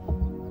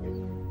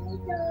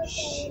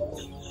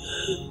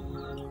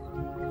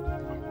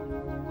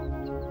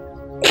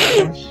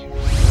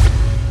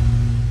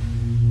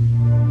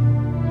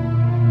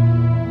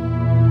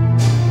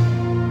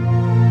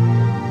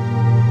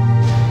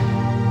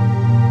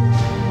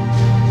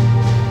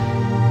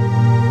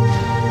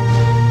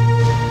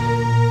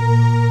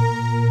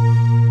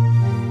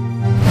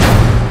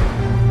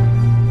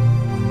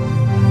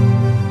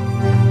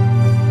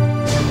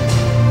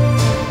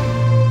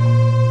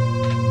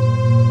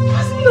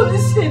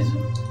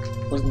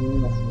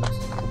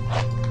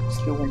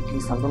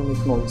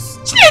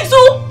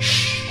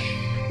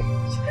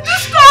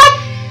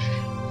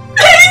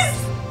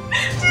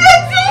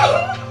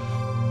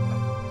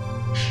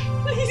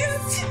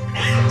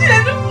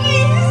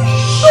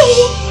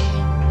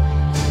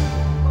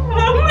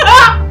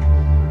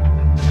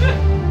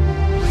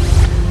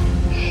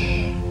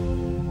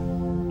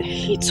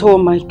 Tore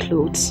my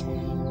clothes.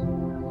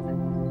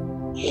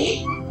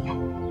 He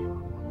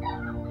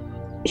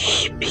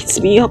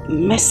beats me up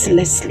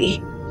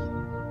mercilessly.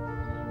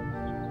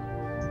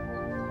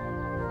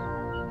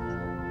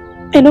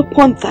 And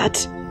upon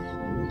that,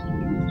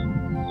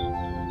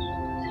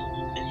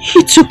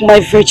 he took my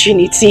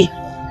virginity.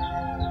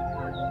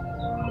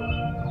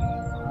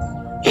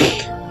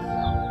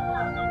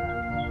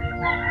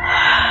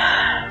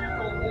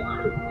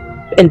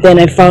 And then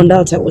I found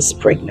out I was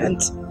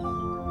pregnant.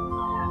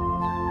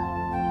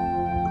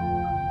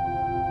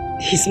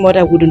 His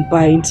mother wouldn't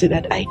buy into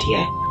that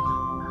idea.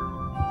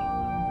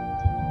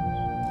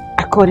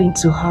 According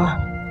to her,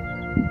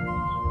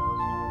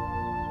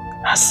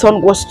 her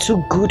son was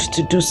too good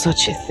to do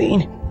such a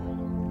thing.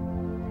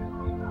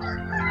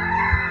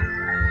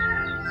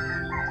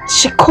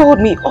 She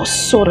called me all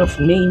sort of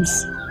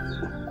names.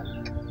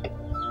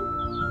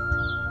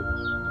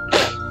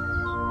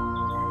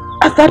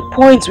 At that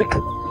point,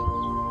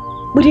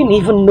 we didn't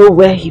even know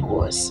where he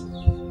was.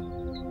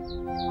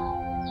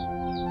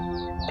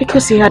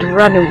 Because he had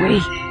run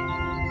away.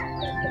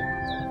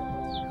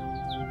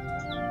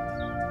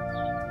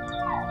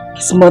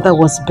 His mother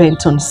was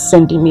bent on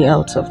sending me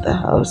out of the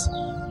house.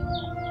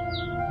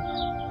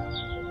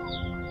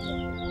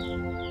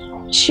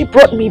 She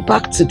brought me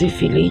back to the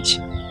village.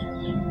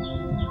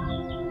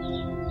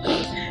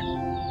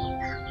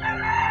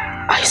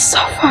 I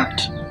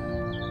suffered.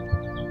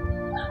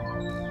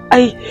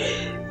 I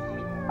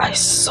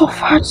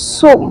suffered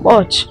so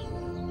much.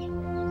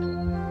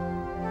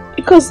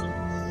 Because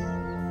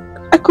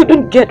I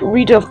couldn't get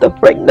rid of the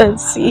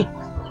pregnancy.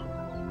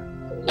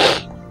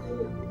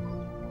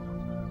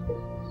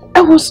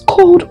 I was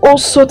called all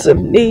sorts of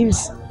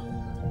names.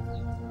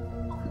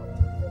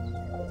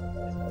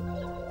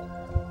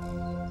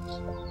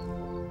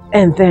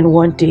 And then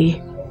one day,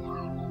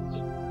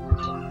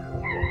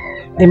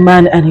 the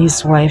man and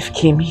his wife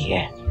came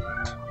here.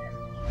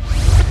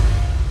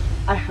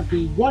 I have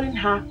been warning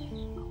her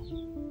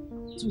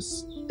to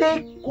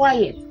stay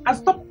quiet and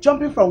stop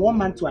jumping from one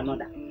man to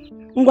another.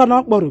 And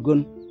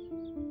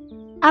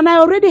I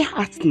already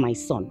asked my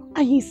son,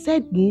 and he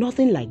said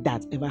nothing like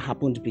that ever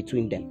happened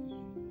between them.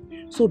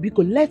 So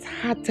because let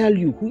her tell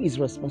you who is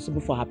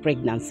responsible for her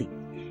pregnancy.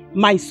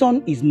 My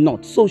son is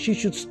not, so she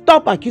should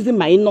stop accusing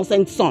my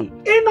innocent son.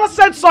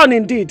 Innocent son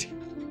indeed.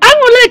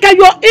 Angoleka,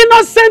 your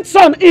innocent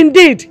son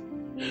indeed.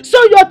 So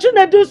your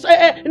Chinedu's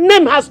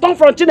name has turned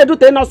from Chinedu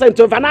to innocent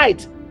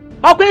overnight.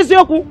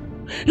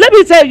 Let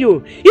me tell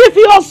you, if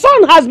your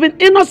son has been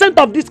innocent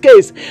of this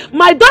case,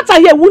 my daughter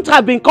here wouldn't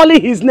have been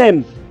calling his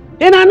name.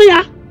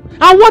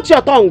 And watch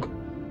your tongue.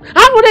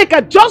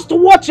 Amuneka, just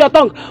watch your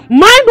tongue.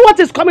 Mind what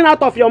is coming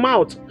out of your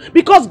mouth.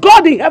 Because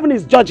God in heaven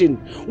is judging.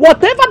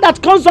 Whatever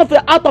that comes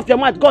out of your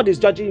mouth, God is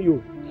judging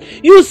you.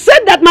 You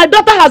said that my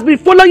daughter has been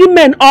following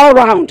men all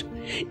around.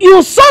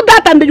 You saw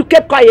that and then you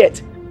kept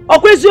quiet.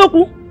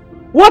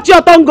 Watch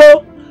your tongue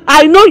go.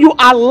 I know you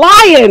are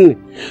lying.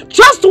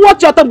 Just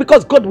watch your tongue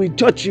because God will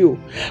judge you.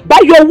 By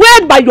your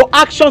word, by your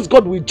actions,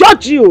 God will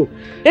judge you.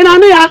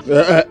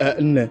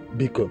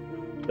 Biko,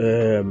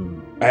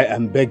 I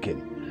am begging.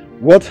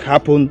 What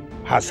happened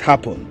has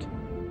happened.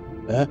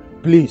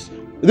 Please,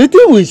 the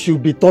thing we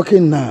should be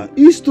talking now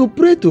is to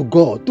pray to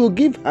God to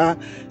give her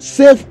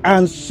safe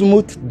and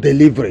smooth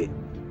delivery.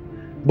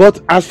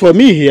 But as for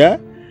me here,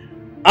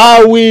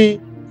 I will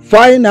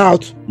find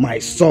out my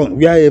son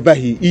wherever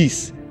he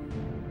is,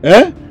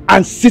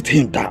 and sit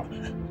him down,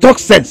 talk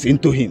sense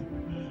into him.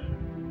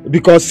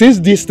 Because since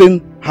this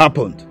thing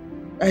happened,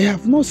 I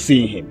have not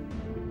seen him.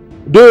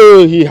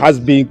 Though he has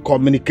been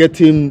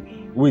communicating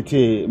with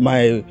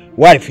my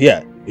wife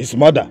here, his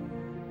mother.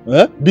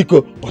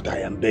 But I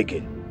am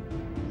begging.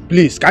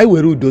 Please,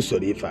 Kaiweru do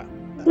Sorifa.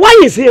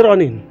 Why is he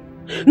running?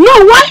 No,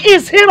 why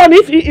is he running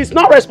if he is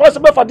not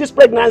responsible for this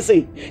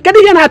pregnancy? Can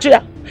you hear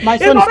that? My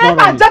son is not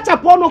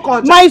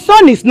running. My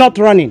son is not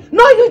running.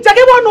 No, you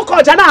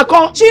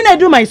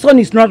Chinedu, my son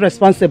is not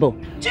responsible.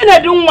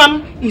 Chinedu,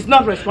 mom, is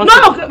not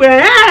responsible. No,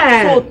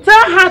 so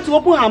tell her to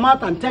open her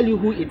mouth and tell you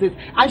who it is.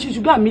 And she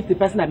should go and meet the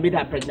person that made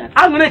her pregnant.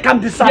 I'm going to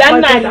come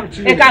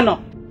disappointed.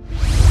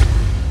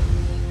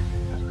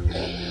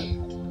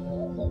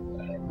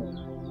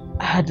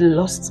 I had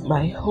lost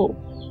my hope.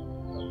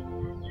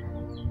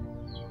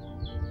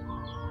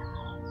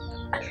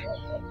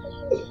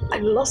 I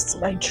lost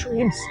my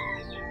dreams.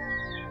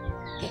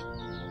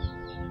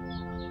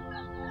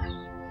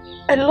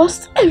 I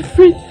lost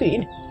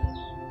everything.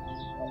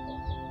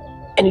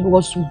 And it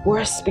was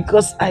worse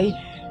because I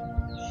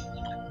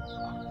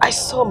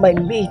saw my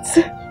mates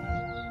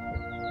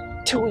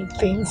doing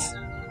things,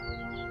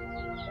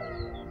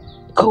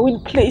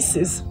 going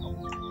places,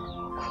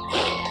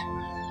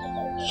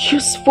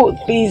 useful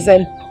things,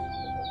 and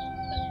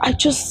I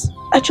just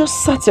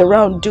sat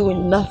around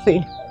doing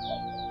nothing.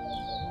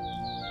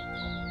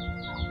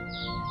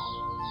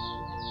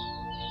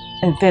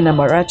 And then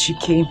Amarachi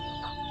came.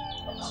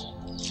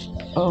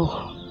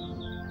 Oh,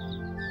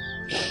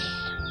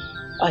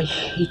 I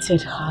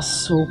hated her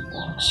so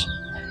much.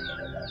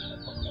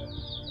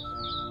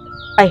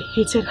 I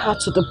hated her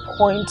to the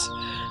point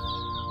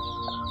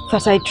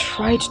that I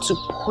tried to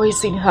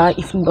poison her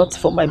if not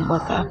for my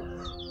mother.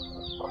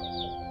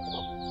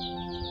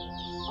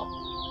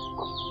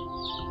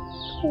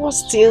 But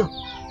still,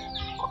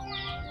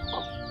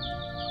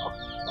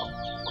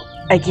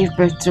 I gave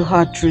birth to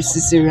her through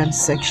cesarean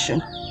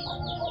section.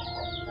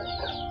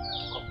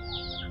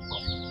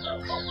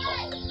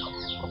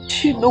 Do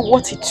you know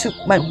what it took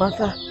my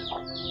mother?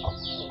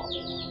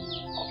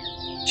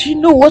 Do you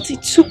know what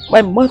it took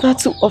my mother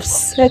to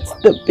offset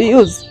the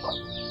bills?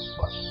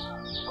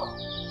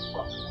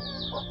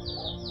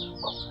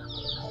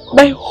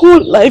 My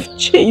whole life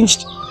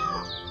changed.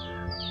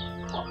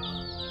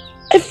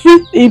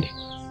 Everything.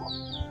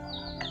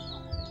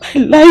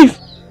 My life.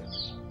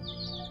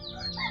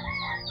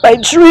 My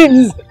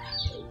dreams.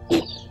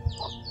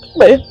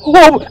 My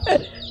home.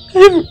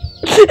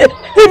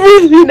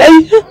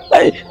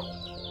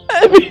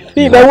 Everything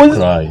everything I was...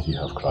 You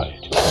have cried.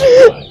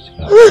 You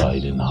have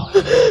cried enough.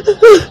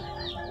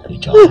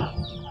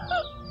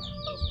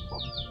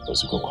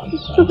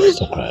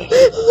 Stop crying.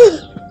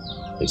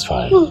 It's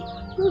fine.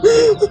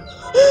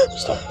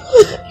 Stop.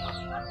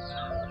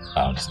 I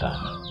understand.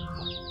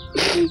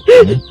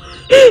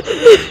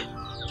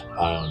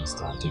 I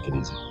understand. Take it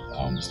easy.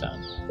 I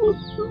understand.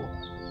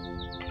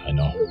 I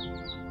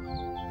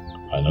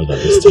know that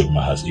this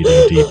stigma has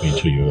eaten deep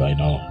into you. I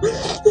know.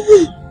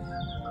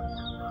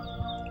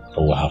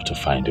 But we'll have to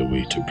find a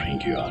way to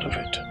bring you out of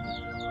it.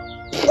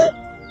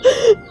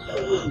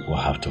 We'll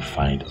have to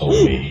find a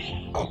way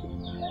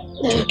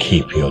to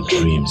keep your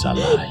dreams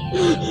alive.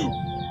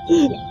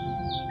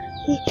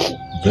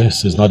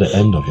 This is not the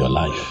end of your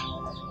life.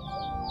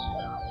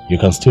 You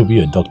can still be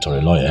a doctor,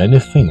 a lawyer,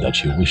 anything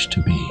that you wish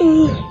to be.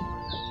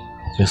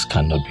 This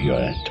cannot be your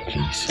end,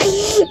 please.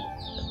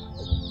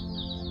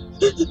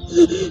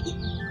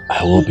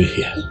 I will be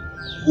here.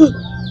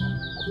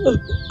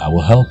 I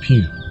will help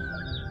you.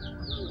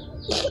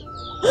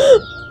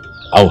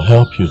 I'll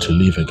help you to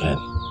live again.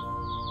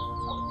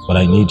 But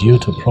I need you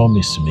to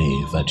promise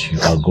me that you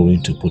are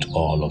going to put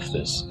all of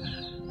this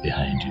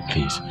behind you.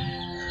 Please,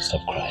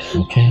 stop crying,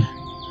 okay?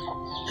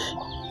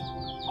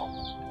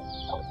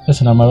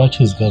 Listen,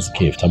 Amarachi is God's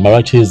gift.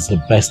 Amarachi is the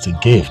best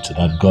gift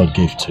that God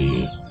gave to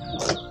you.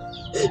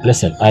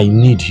 Listen, I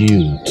need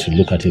you to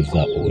look at it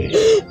that way.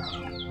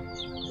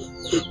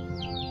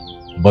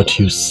 But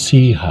you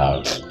see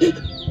her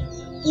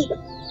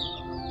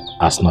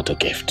as not a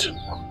gift.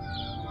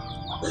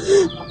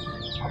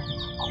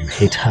 You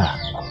hate her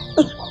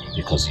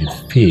because you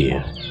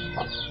fear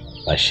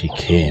that she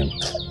came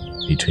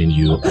between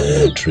you and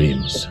your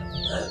dreams.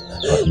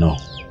 But no,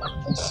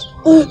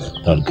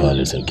 That girl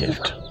is a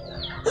gift.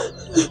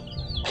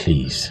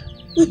 Please,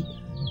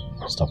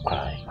 stop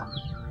crying.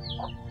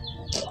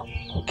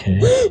 Okay?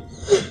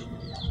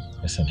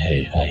 Listen,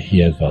 hey, I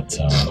hear that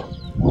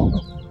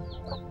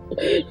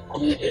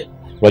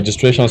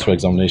registrations for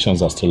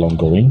examinations are still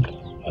ongoing,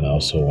 and I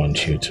also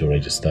want you to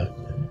register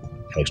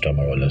for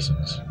extramural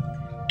lessons.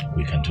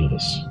 We can do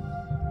this.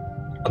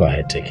 Go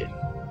ahead, take it.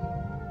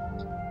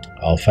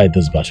 I'll fight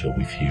this battle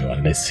with you,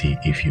 and let's see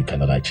if you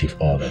cannot achieve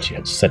all that you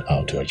have set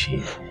out to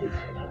achieve.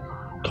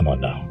 Come on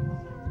now.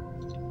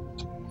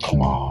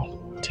 Come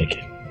on. Take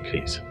it,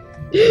 please.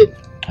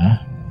 Huh?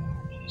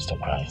 Stop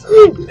crying.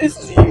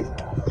 Bless you.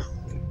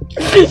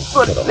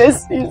 God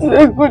bless you,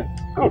 sir. God.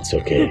 It's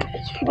okay.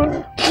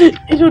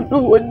 You don't know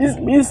what this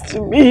means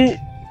to me.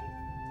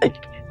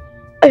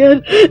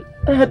 I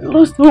had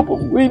lost hope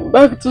of going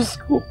back to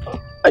school.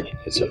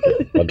 It's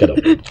okay. Now get up.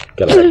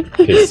 Get up.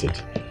 Please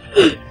sit.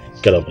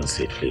 Get up and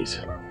sit, please.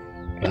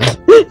 Huh?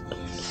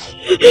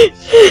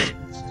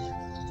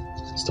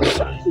 Stop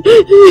crying.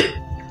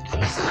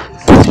 Huh?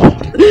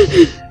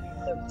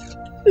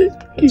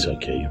 It's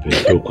okay. You've been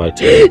through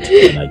quite a lot,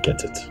 and I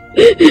get it.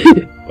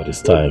 But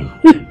it's time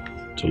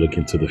to look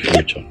into the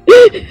future.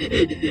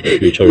 The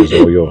future is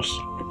all yours.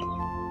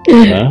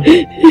 Huh?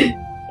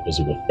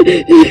 Possible.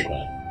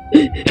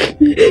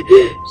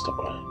 Stop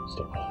crying.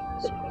 Stop crying.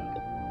 Stop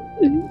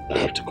crying. I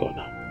have to go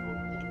now.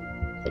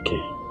 Okay.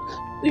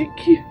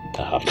 Thank you.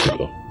 I have to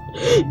go.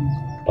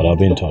 But I'll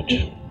be in touch.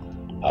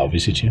 I'll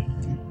visit you.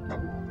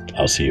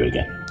 I'll see you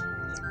again.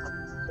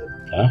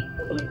 Huh?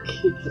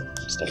 Okay.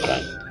 Stop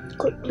crying.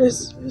 God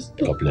bless you.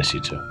 Stop. God bless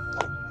you too.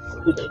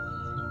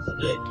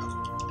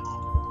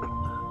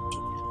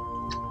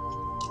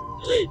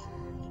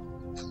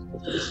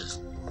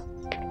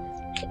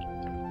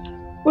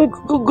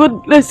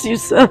 God bless you,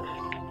 sir.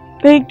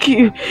 Thank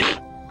you.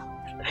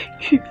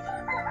 Thank you.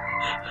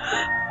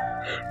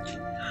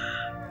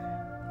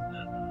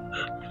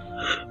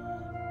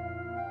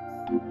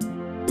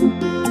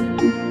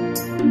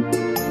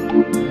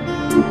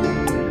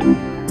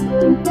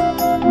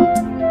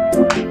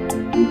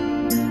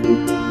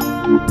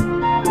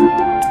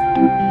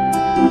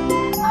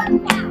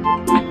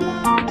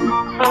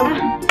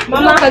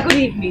 Mama, good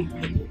evening.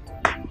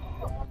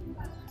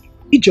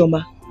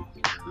 Ijoma,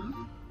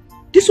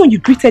 this one you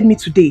greeted me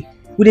today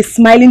with a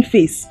smiling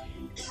face.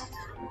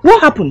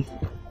 What happened?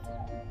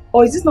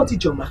 Or is this not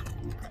Ijoma?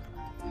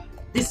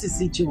 This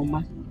is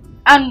Ijoma.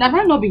 And have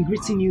I not been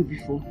greeting you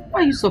before?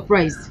 Why are you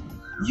surprised?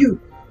 You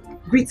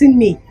greeting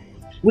me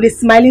with a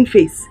smiling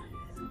face.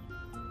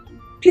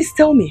 Please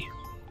tell me,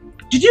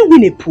 did you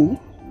win a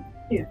pool?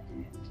 Yeah.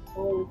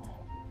 Oh.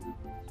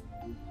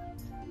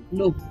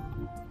 No.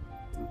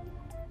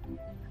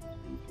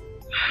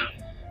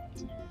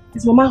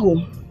 Is Mama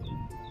home?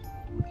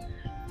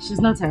 She's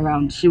not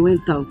around. She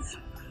went out.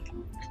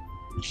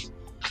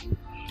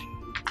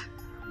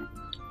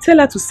 Tell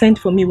her to send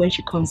for me when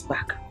she comes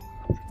back.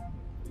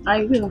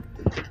 I will.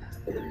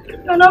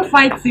 You're not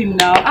fighting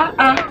now.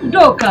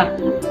 Doka.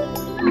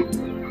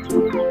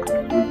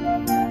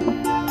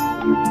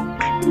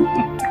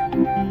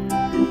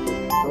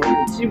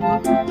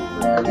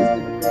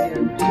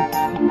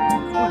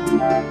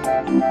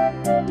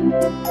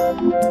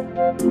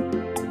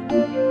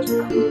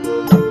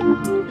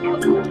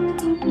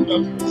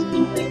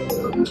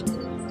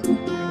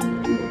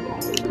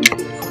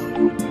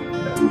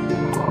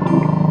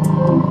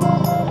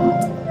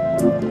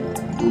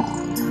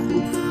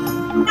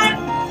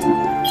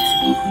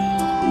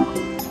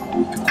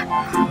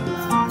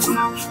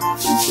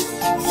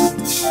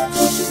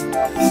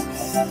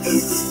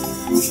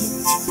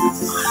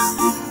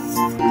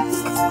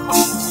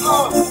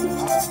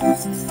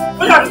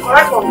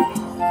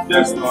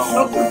 Yes, no.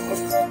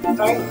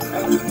 No.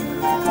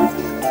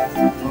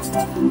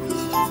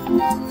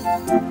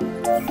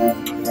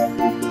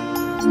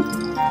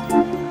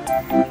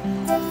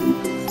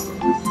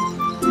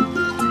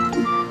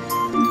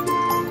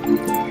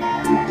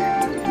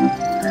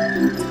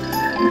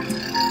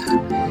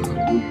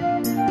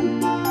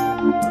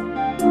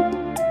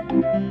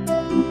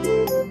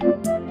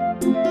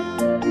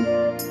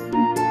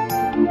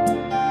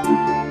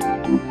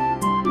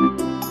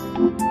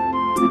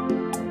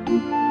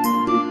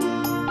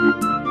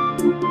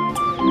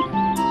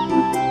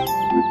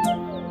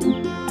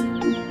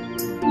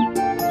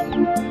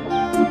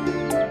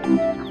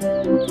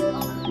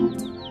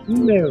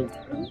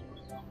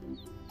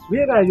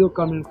 Where are you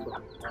coming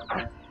from?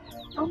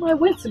 I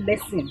went to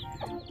lesson.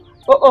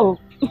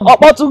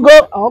 About to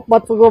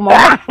go,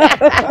 Mama.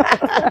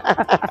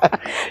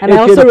 And I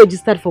also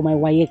registered for my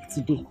WAEC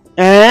today.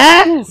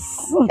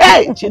 Yes.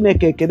 Hey,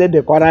 Chineke kede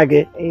de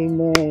kwarage.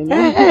 Amen.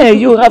 Hey,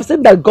 you have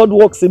said that God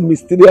works in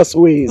mysterious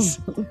ways.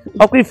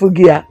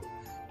 Okwifugia.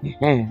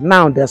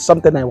 Now there's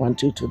something I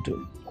want you to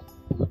do.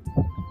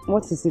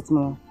 What is it,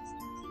 Mama?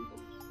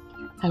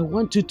 I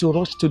want you to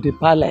rush to the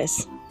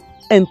palace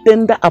and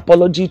tender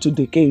apology to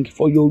the king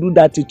for your rude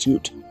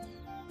attitude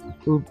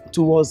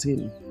towards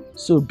him.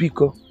 So,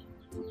 Biko.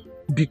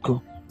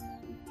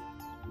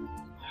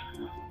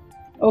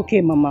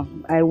 Okay, Mama,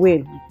 I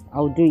will.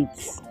 I'll do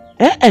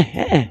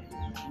it.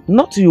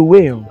 Not you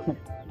will.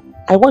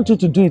 I want you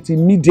to do it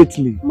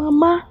immediately.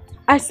 Mama,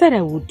 I said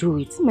I would do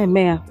it.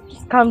 Mama,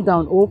 calm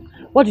down. Oh,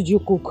 what did you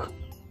cook?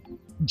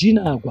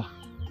 Gina agwa.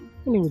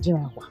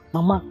 Gina agwa.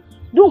 Mama,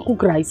 don't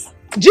cook rice.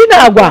 Gina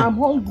agwa. I'm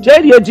hungry.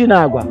 Jerry, Gina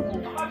agwa.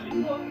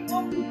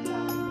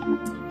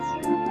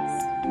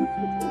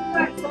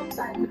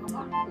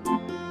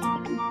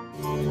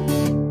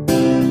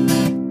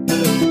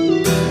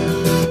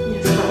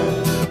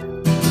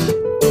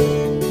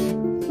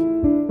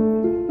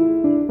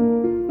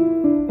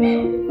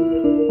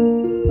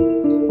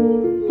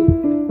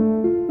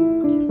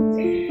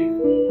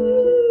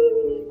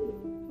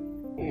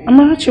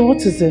 Amarachi,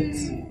 what is it?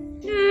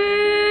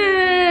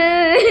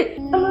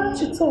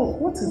 Amarachi, talk.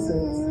 What is it?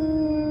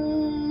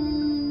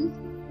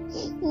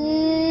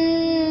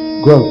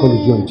 Go and call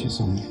Uju and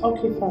Chizzy.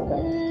 Okay, Father.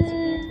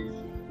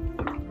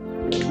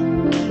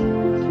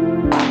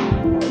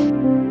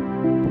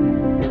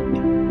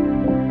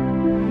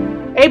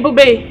 Hey,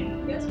 Bube.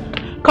 Yes,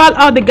 call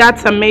all the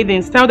guards and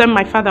maidens. Tell them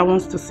my father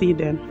wants to see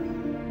them.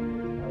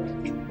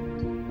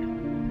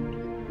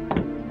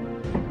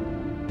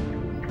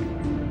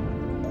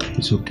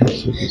 It's okay,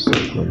 it's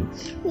okay.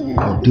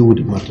 I'll deal with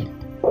the matter.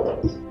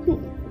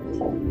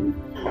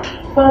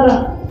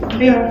 Father,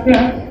 here.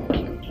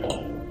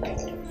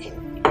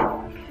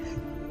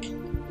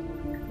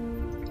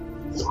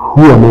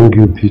 Who among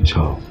you beat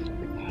her?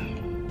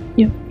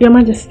 Your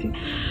Majesty,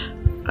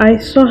 I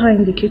saw her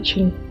in the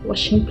kitchen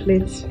washing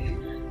plates,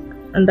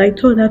 and I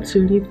told her to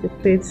leave the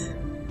plates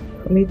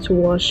for me to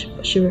wash,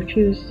 but she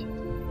refused.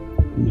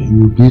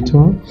 You beat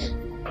her?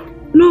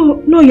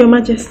 No, Your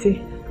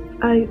Majesty.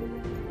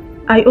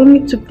 I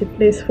only took the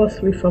plates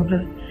forcefully from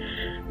her,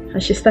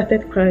 and she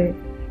started crying.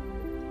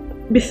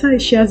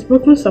 Besides, she has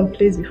broken some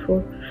plates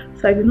before,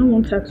 so I did not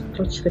want her to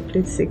touch the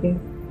plates again.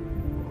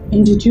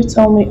 And did you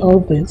tell me all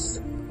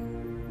this?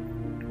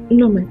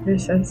 No, my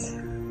princess.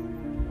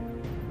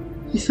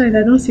 Besides,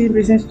 I don't see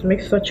reasons to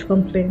make such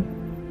complaint.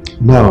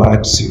 Now I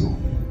ask you,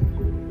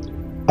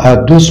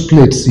 are those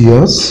plates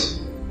yours?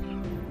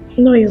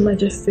 No, Your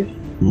Majesty.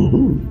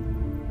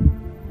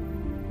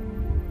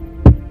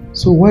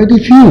 So why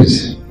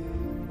refuse?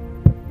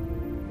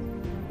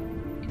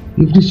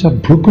 If they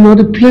have broken all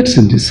the plates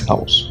in this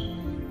house,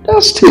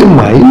 they're still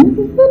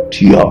mine,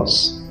 not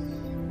yours.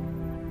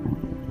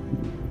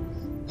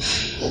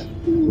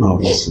 Now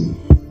listen,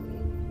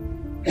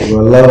 you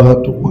allow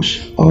her to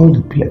wash all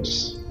the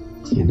plates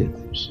in the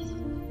house.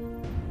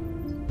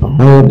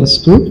 Am I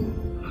understood?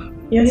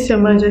 Yes, Your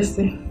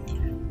Majesty.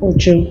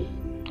 Uju,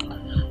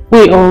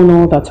 we all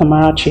know that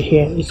Amarachi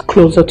here is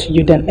closer to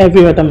you than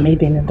every other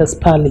maiden in this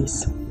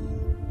palace.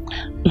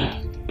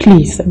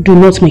 Please, do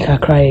not make her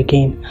cry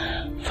again.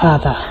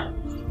 Father,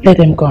 let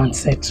them go and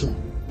settle.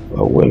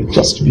 Well,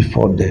 just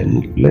before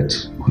then, let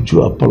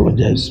Uju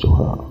apologize to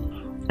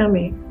her.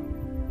 Ami,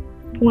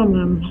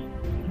 Mama,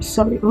 I'm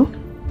sorry, oh?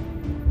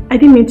 I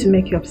didn't mean to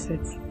make you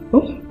upset.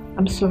 Oh,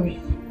 I'm sorry.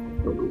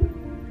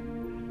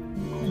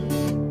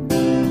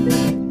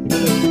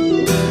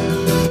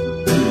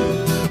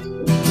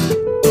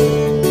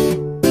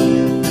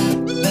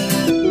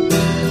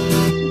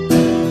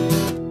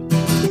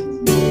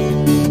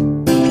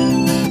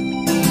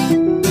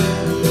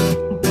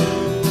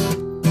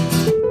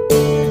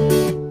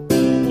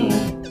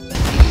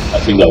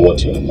 I think that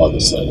what your mother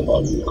said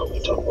about you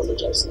coming to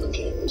apologize to the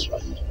king is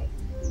right.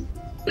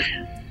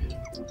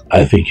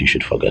 I think you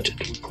should forget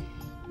it.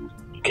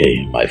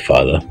 Okay, my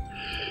father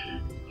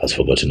has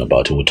forgotten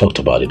about it. We talked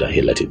about it and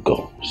he let it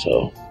go.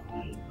 So,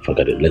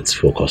 forget it. Let's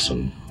focus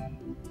on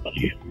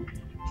you.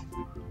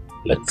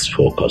 Let's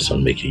focus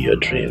on making your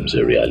dreams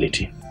a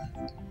reality.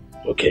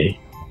 Okay?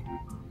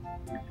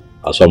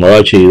 As for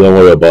Amarachi, don't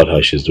worry about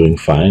her. She's doing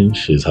fine.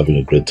 She's having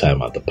a great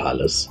time at the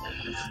palace.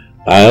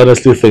 I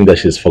honestly think that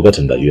she's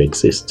forgotten that you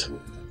exist.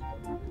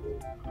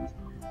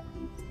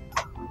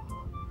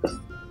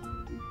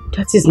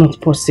 That is not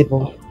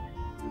possible.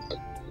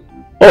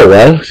 Oh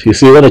well, you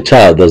see, when a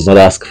child does not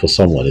ask for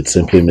someone, it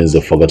simply means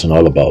they've forgotten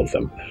all about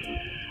them.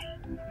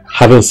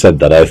 Having said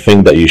that, I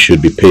think that you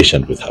should be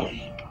patient with her.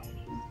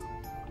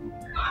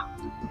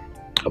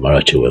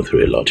 Amarachi went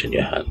through a lot in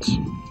your hands.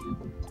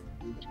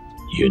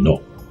 You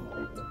know.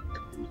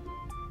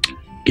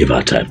 Give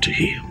her time to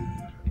heal.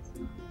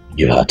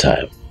 Give her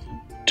time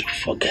to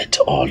forget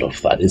all of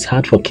that. It's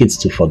hard for kids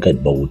to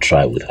forget, but we'll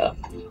try with her.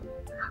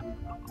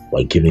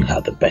 We're giving her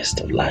the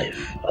best of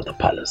life at the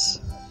palace.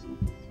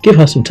 Give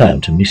her some time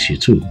to miss you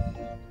too.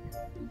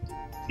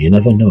 You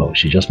never know,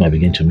 she just might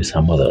begin to miss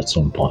her mother at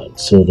some point,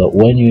 so that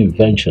when you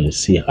eventually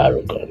see her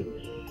again,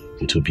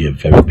 it will be a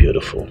very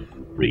beautiful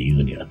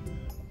reunion.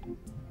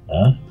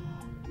 Huh?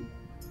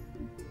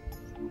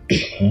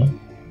 Huh?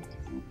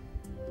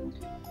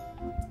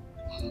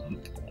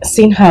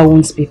 Seeing her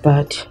won't be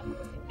bad.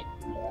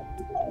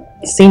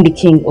 Seeing the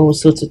king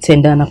also to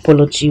tender an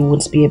apology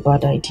won't be a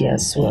bad idea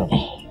as well.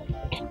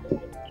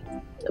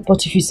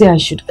 But if you say I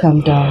should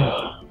calm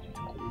down,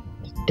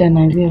 then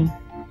I will.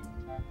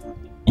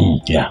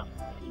 Yeah,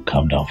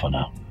 calm down for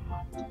now.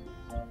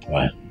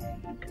 Well,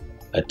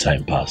 let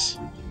time pass.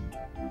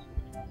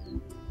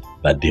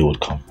 That day will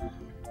come.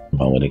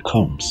 But when it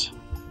comes,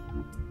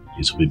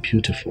 it will be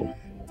beautiful.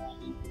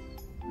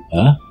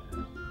 Huh?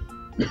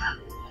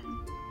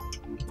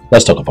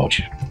 Let's talk about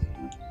you.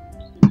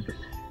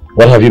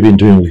 What have you been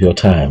doing with your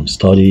time?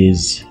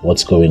 Studies?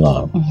 What's going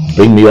on?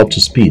 Bring me up to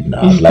speed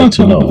now. I'd like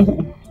to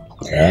know.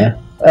 Yeah?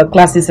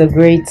 Classes are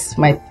great.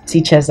 My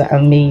teachers are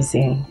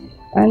amazing.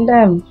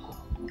 And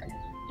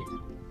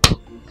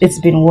it's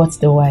been worth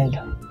the while.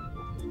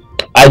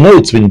 I know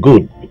it's been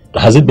good.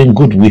 Has it been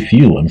good with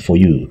you and for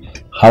you?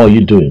 How are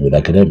you doing with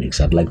academics?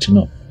 I'd like to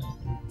know.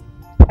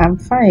 I'm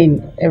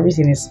fine.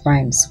 Everything is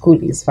fine.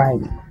 School is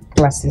fine.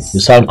 Classes. You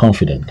sound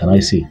confident. Can I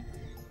see?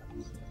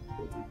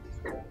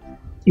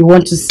 You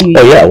want to see?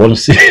 Oh yeah, I want to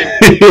see.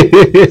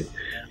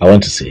 I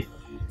want to see.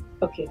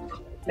 Okay,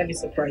 let me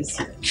surprise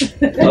you.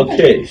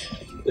 Okay.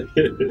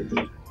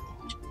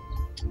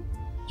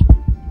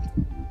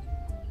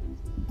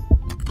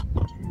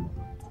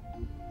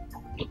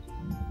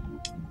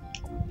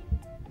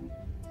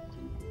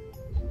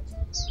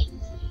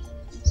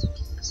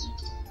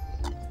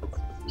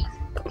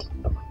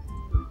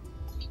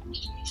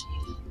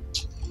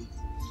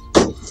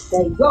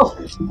 There you go.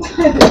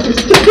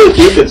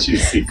 Look at you,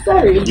 see.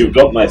 Sorry. You've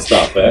got my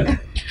stuff, eh?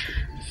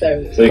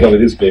 Sorry. Take out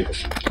this paper.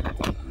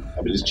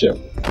 I mean, this chair.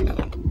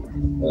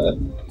 Well,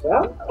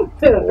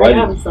 Why I did-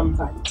 am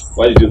sometimes.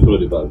 Why did you throw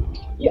the bag?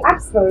 You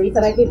asked for it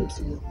and I gave it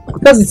to you.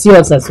 Because it's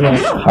yours as well.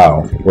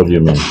 How? What do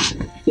you mean?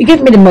 You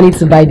gave me the money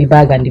to buy the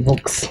bag and the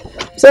books.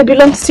 So it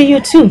belongs to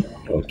you too.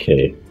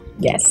 Okay.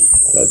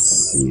 Yes.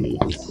 Let's see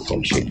what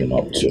I'm shaking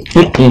up to.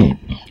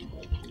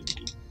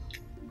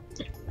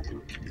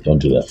 Don't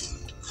do that.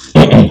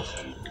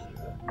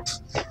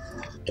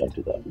 Don't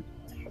do that.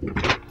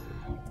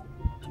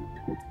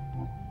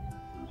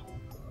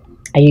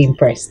 Are you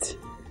impressed?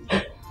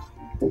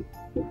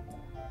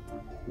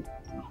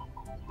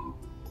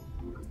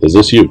 Is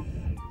this you?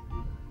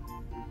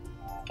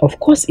 Of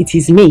course it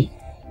is me.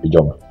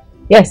 Ijoma.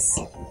 Yes.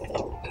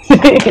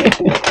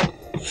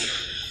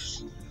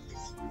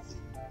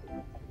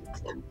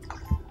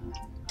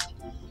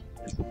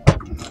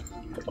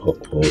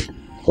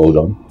 Hold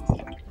on.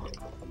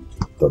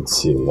 Let's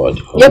see what.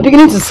 You're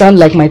beginning to sound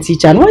like my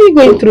teacher. And why are you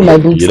going through my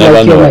books You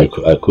never like know.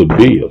 you're I could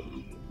be you.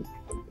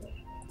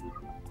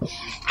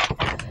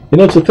 You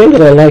know, to think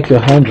that I like your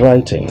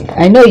handwriting.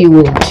 I know you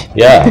would.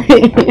 Yeah.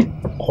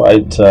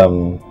 Quite,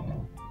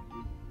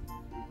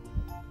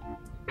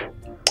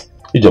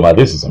 Ijoma,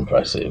 this is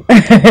impressive.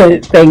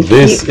 Thank you.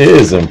 This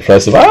is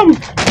impressive.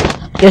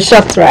 You're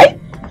shocked, right?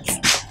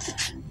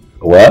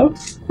 Well?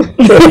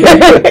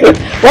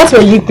 What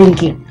were you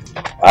thinking?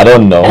 I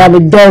don't know. I'm a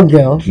dog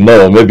girl.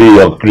 No, maybe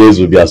your grades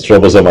will be as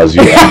troublesome as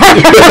you are.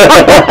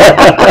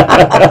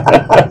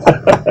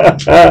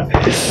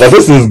 But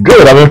this is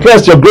good. I'm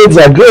impressed. Your grades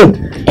are good.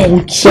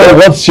 So,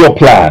 what's your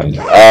plan?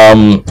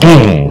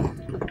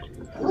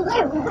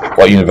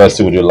 What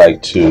university would you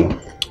like to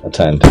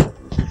attend?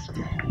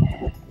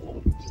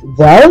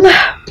 Well,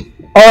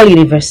 all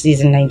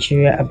universities in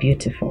Nigeria are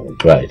beautiful.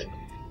 Right.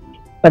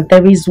 But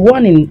there is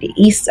one in the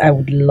east I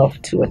would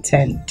love to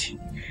attend.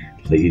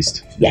 The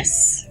east?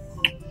 Yes.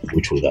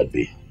 Which will that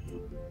be?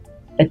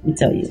 Let me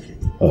tell you.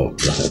 Oh,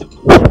 go ahead.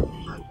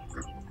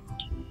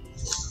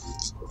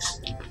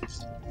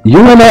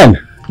 UNN.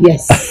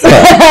 Yes.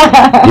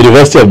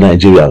 University of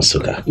Nigeria,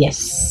 Nsukka.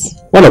 Yes.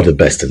 One of the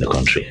best in the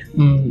country.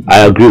 Mm.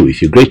 I agree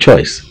with you. Great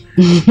choice.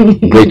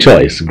 Great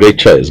choice. Great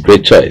choice.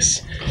 Great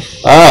choice.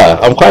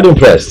 I'm quite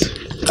impressed.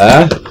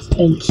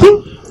 Thank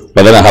you.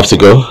 But then I have to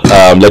go.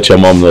 Let your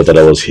mom know that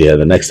I was here.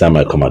 The next time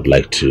I come, I'd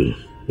like to,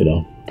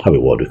 have a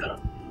word with her.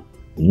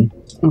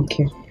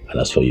 Okay. And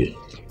as for you,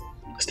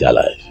 stay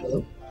alive.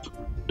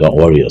 Don't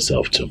worry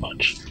yourself too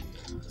much.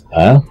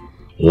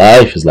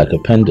 Life is like a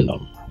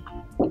pendulum.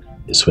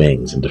 It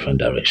swings in different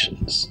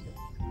directions.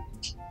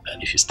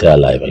 And if you stay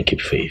alive and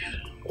keep faith,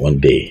 one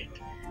day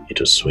it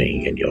will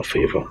swing in your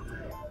favor.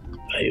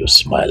 And you'll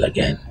smile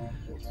again.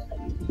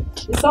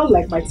 You sound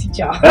like my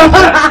teacher.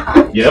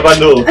 You never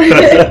know.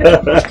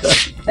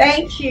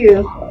 Thank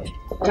you.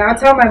 And I'll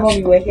tell my mom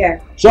you were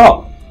here.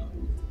 Sure.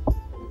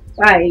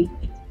 Bye.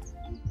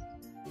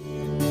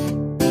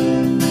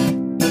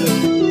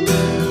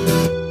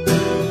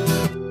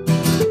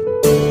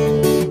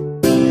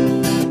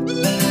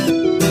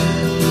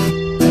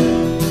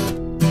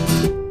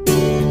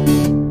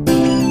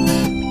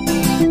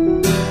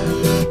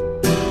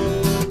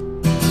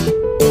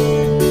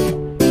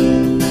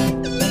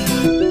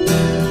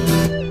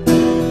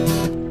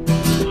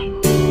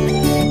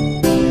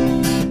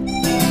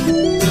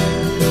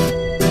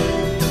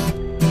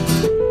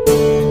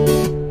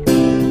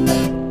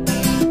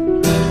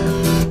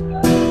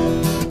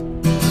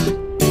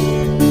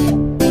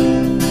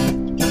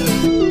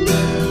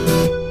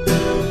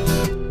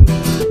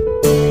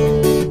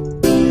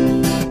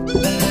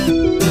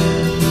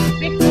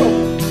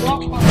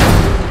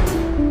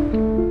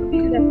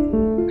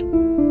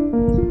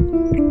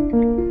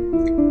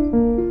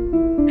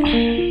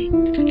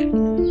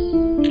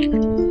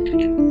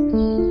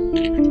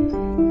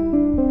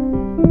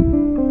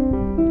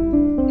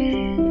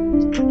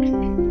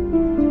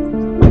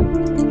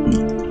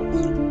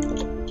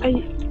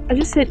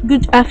 said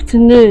good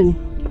afternoon.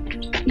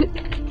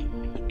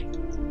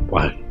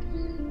 Why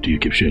do you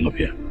keep showing up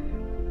here?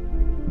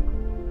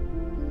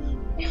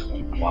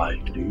 Why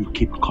do you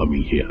keep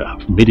coming here?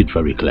 I've made it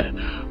very clear.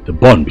 The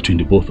bond between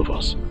the both of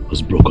us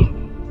was broken.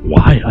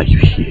 Why are you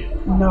here?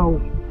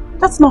 No,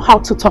 that's not how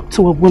to talk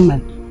to a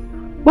woman.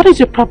 What is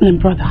your problem,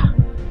 brother?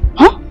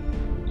 Huh?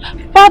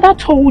 Father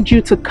told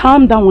you to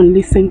calm down and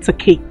listen to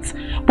Kate,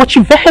 but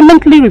you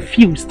vehemently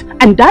refused,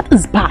 and that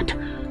is bad.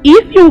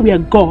 If you were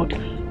God,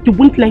 you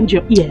wouldn't lend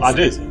your ears. I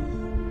did.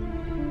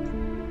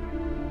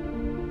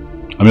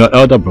 I'm your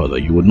elder brother.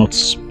 You would not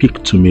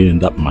speak to me in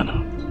that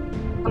manner.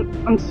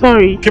 I'm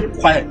sorry. Keep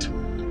quiet.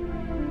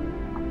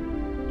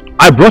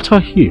 I brought her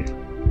here.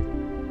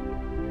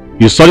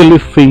 You suddenly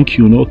think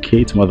you know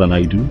Kate more than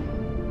I do?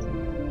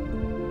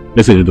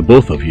 Listen, the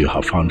both of you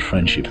have found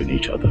friendship in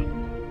each other.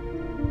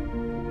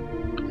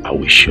 I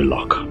wish you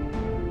luck.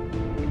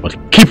 But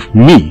keep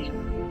me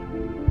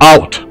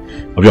out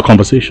of your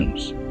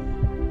conversations.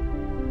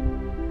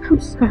 I'm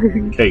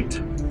sorry.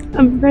 Kate.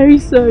 I'm very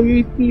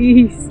sorry,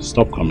 please.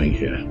 Stop coming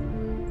here.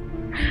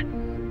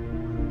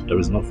 There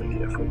is nothing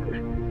here for you.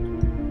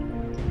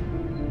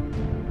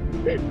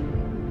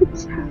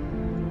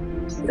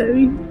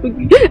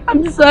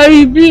 I'm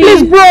sorry,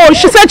 please. Bro,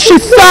 she said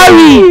she's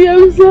sorry.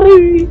 I'm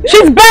sorry.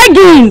 She's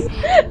begging.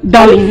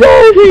 Darling,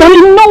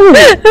 darling, no.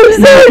 I'm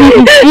sorry.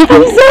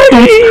 I'm sorry.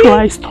 Don't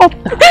cry. Stop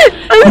that.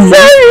 I'm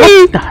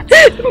sorry. Stop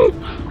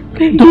that.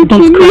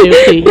 Don't cry,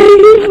 okay?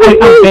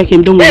 I'll beg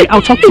him, don't worry.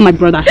 I'll talk to my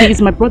brother. He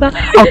is my brother.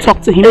 I'll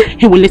talk to him.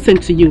 He will listen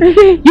to you.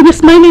 You were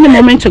smiling a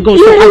moment ago,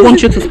 so I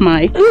want you to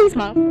smile.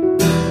 Smile.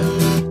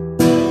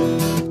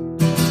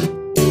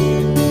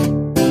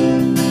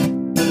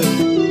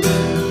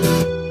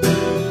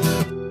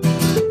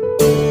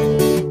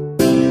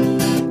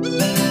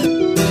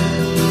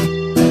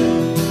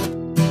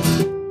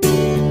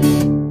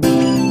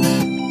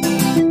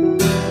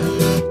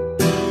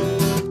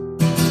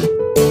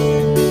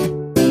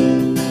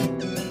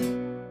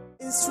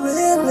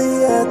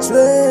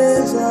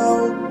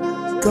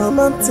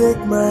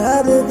 Take my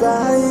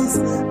advice,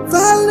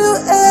 value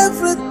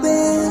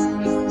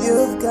everything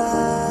you've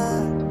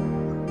got.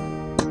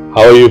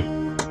 How are you?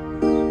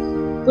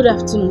 Good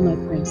afternoon, my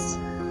prince.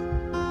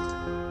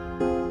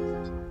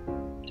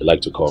 You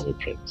like to call me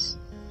Prince?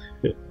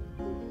 My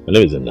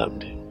name is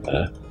Nnamdi.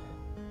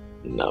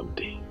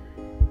 Nnamdi.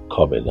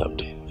 Call me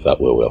Nnamdi. That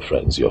way we're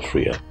friends. You're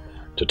freer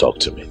to talk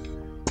to me.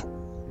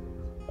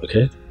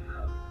 Okay?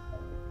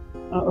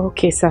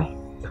 Okay, sir.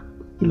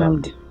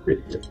 Nnamdi.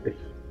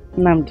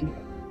 Nnamdi.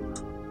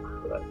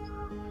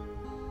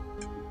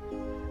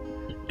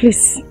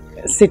 Please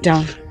sit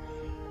down.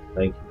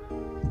 Thank you.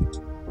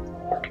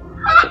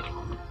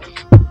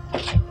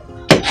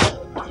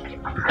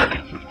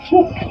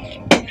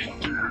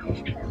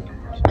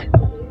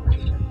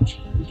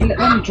 Let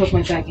me drop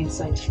my bag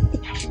inside.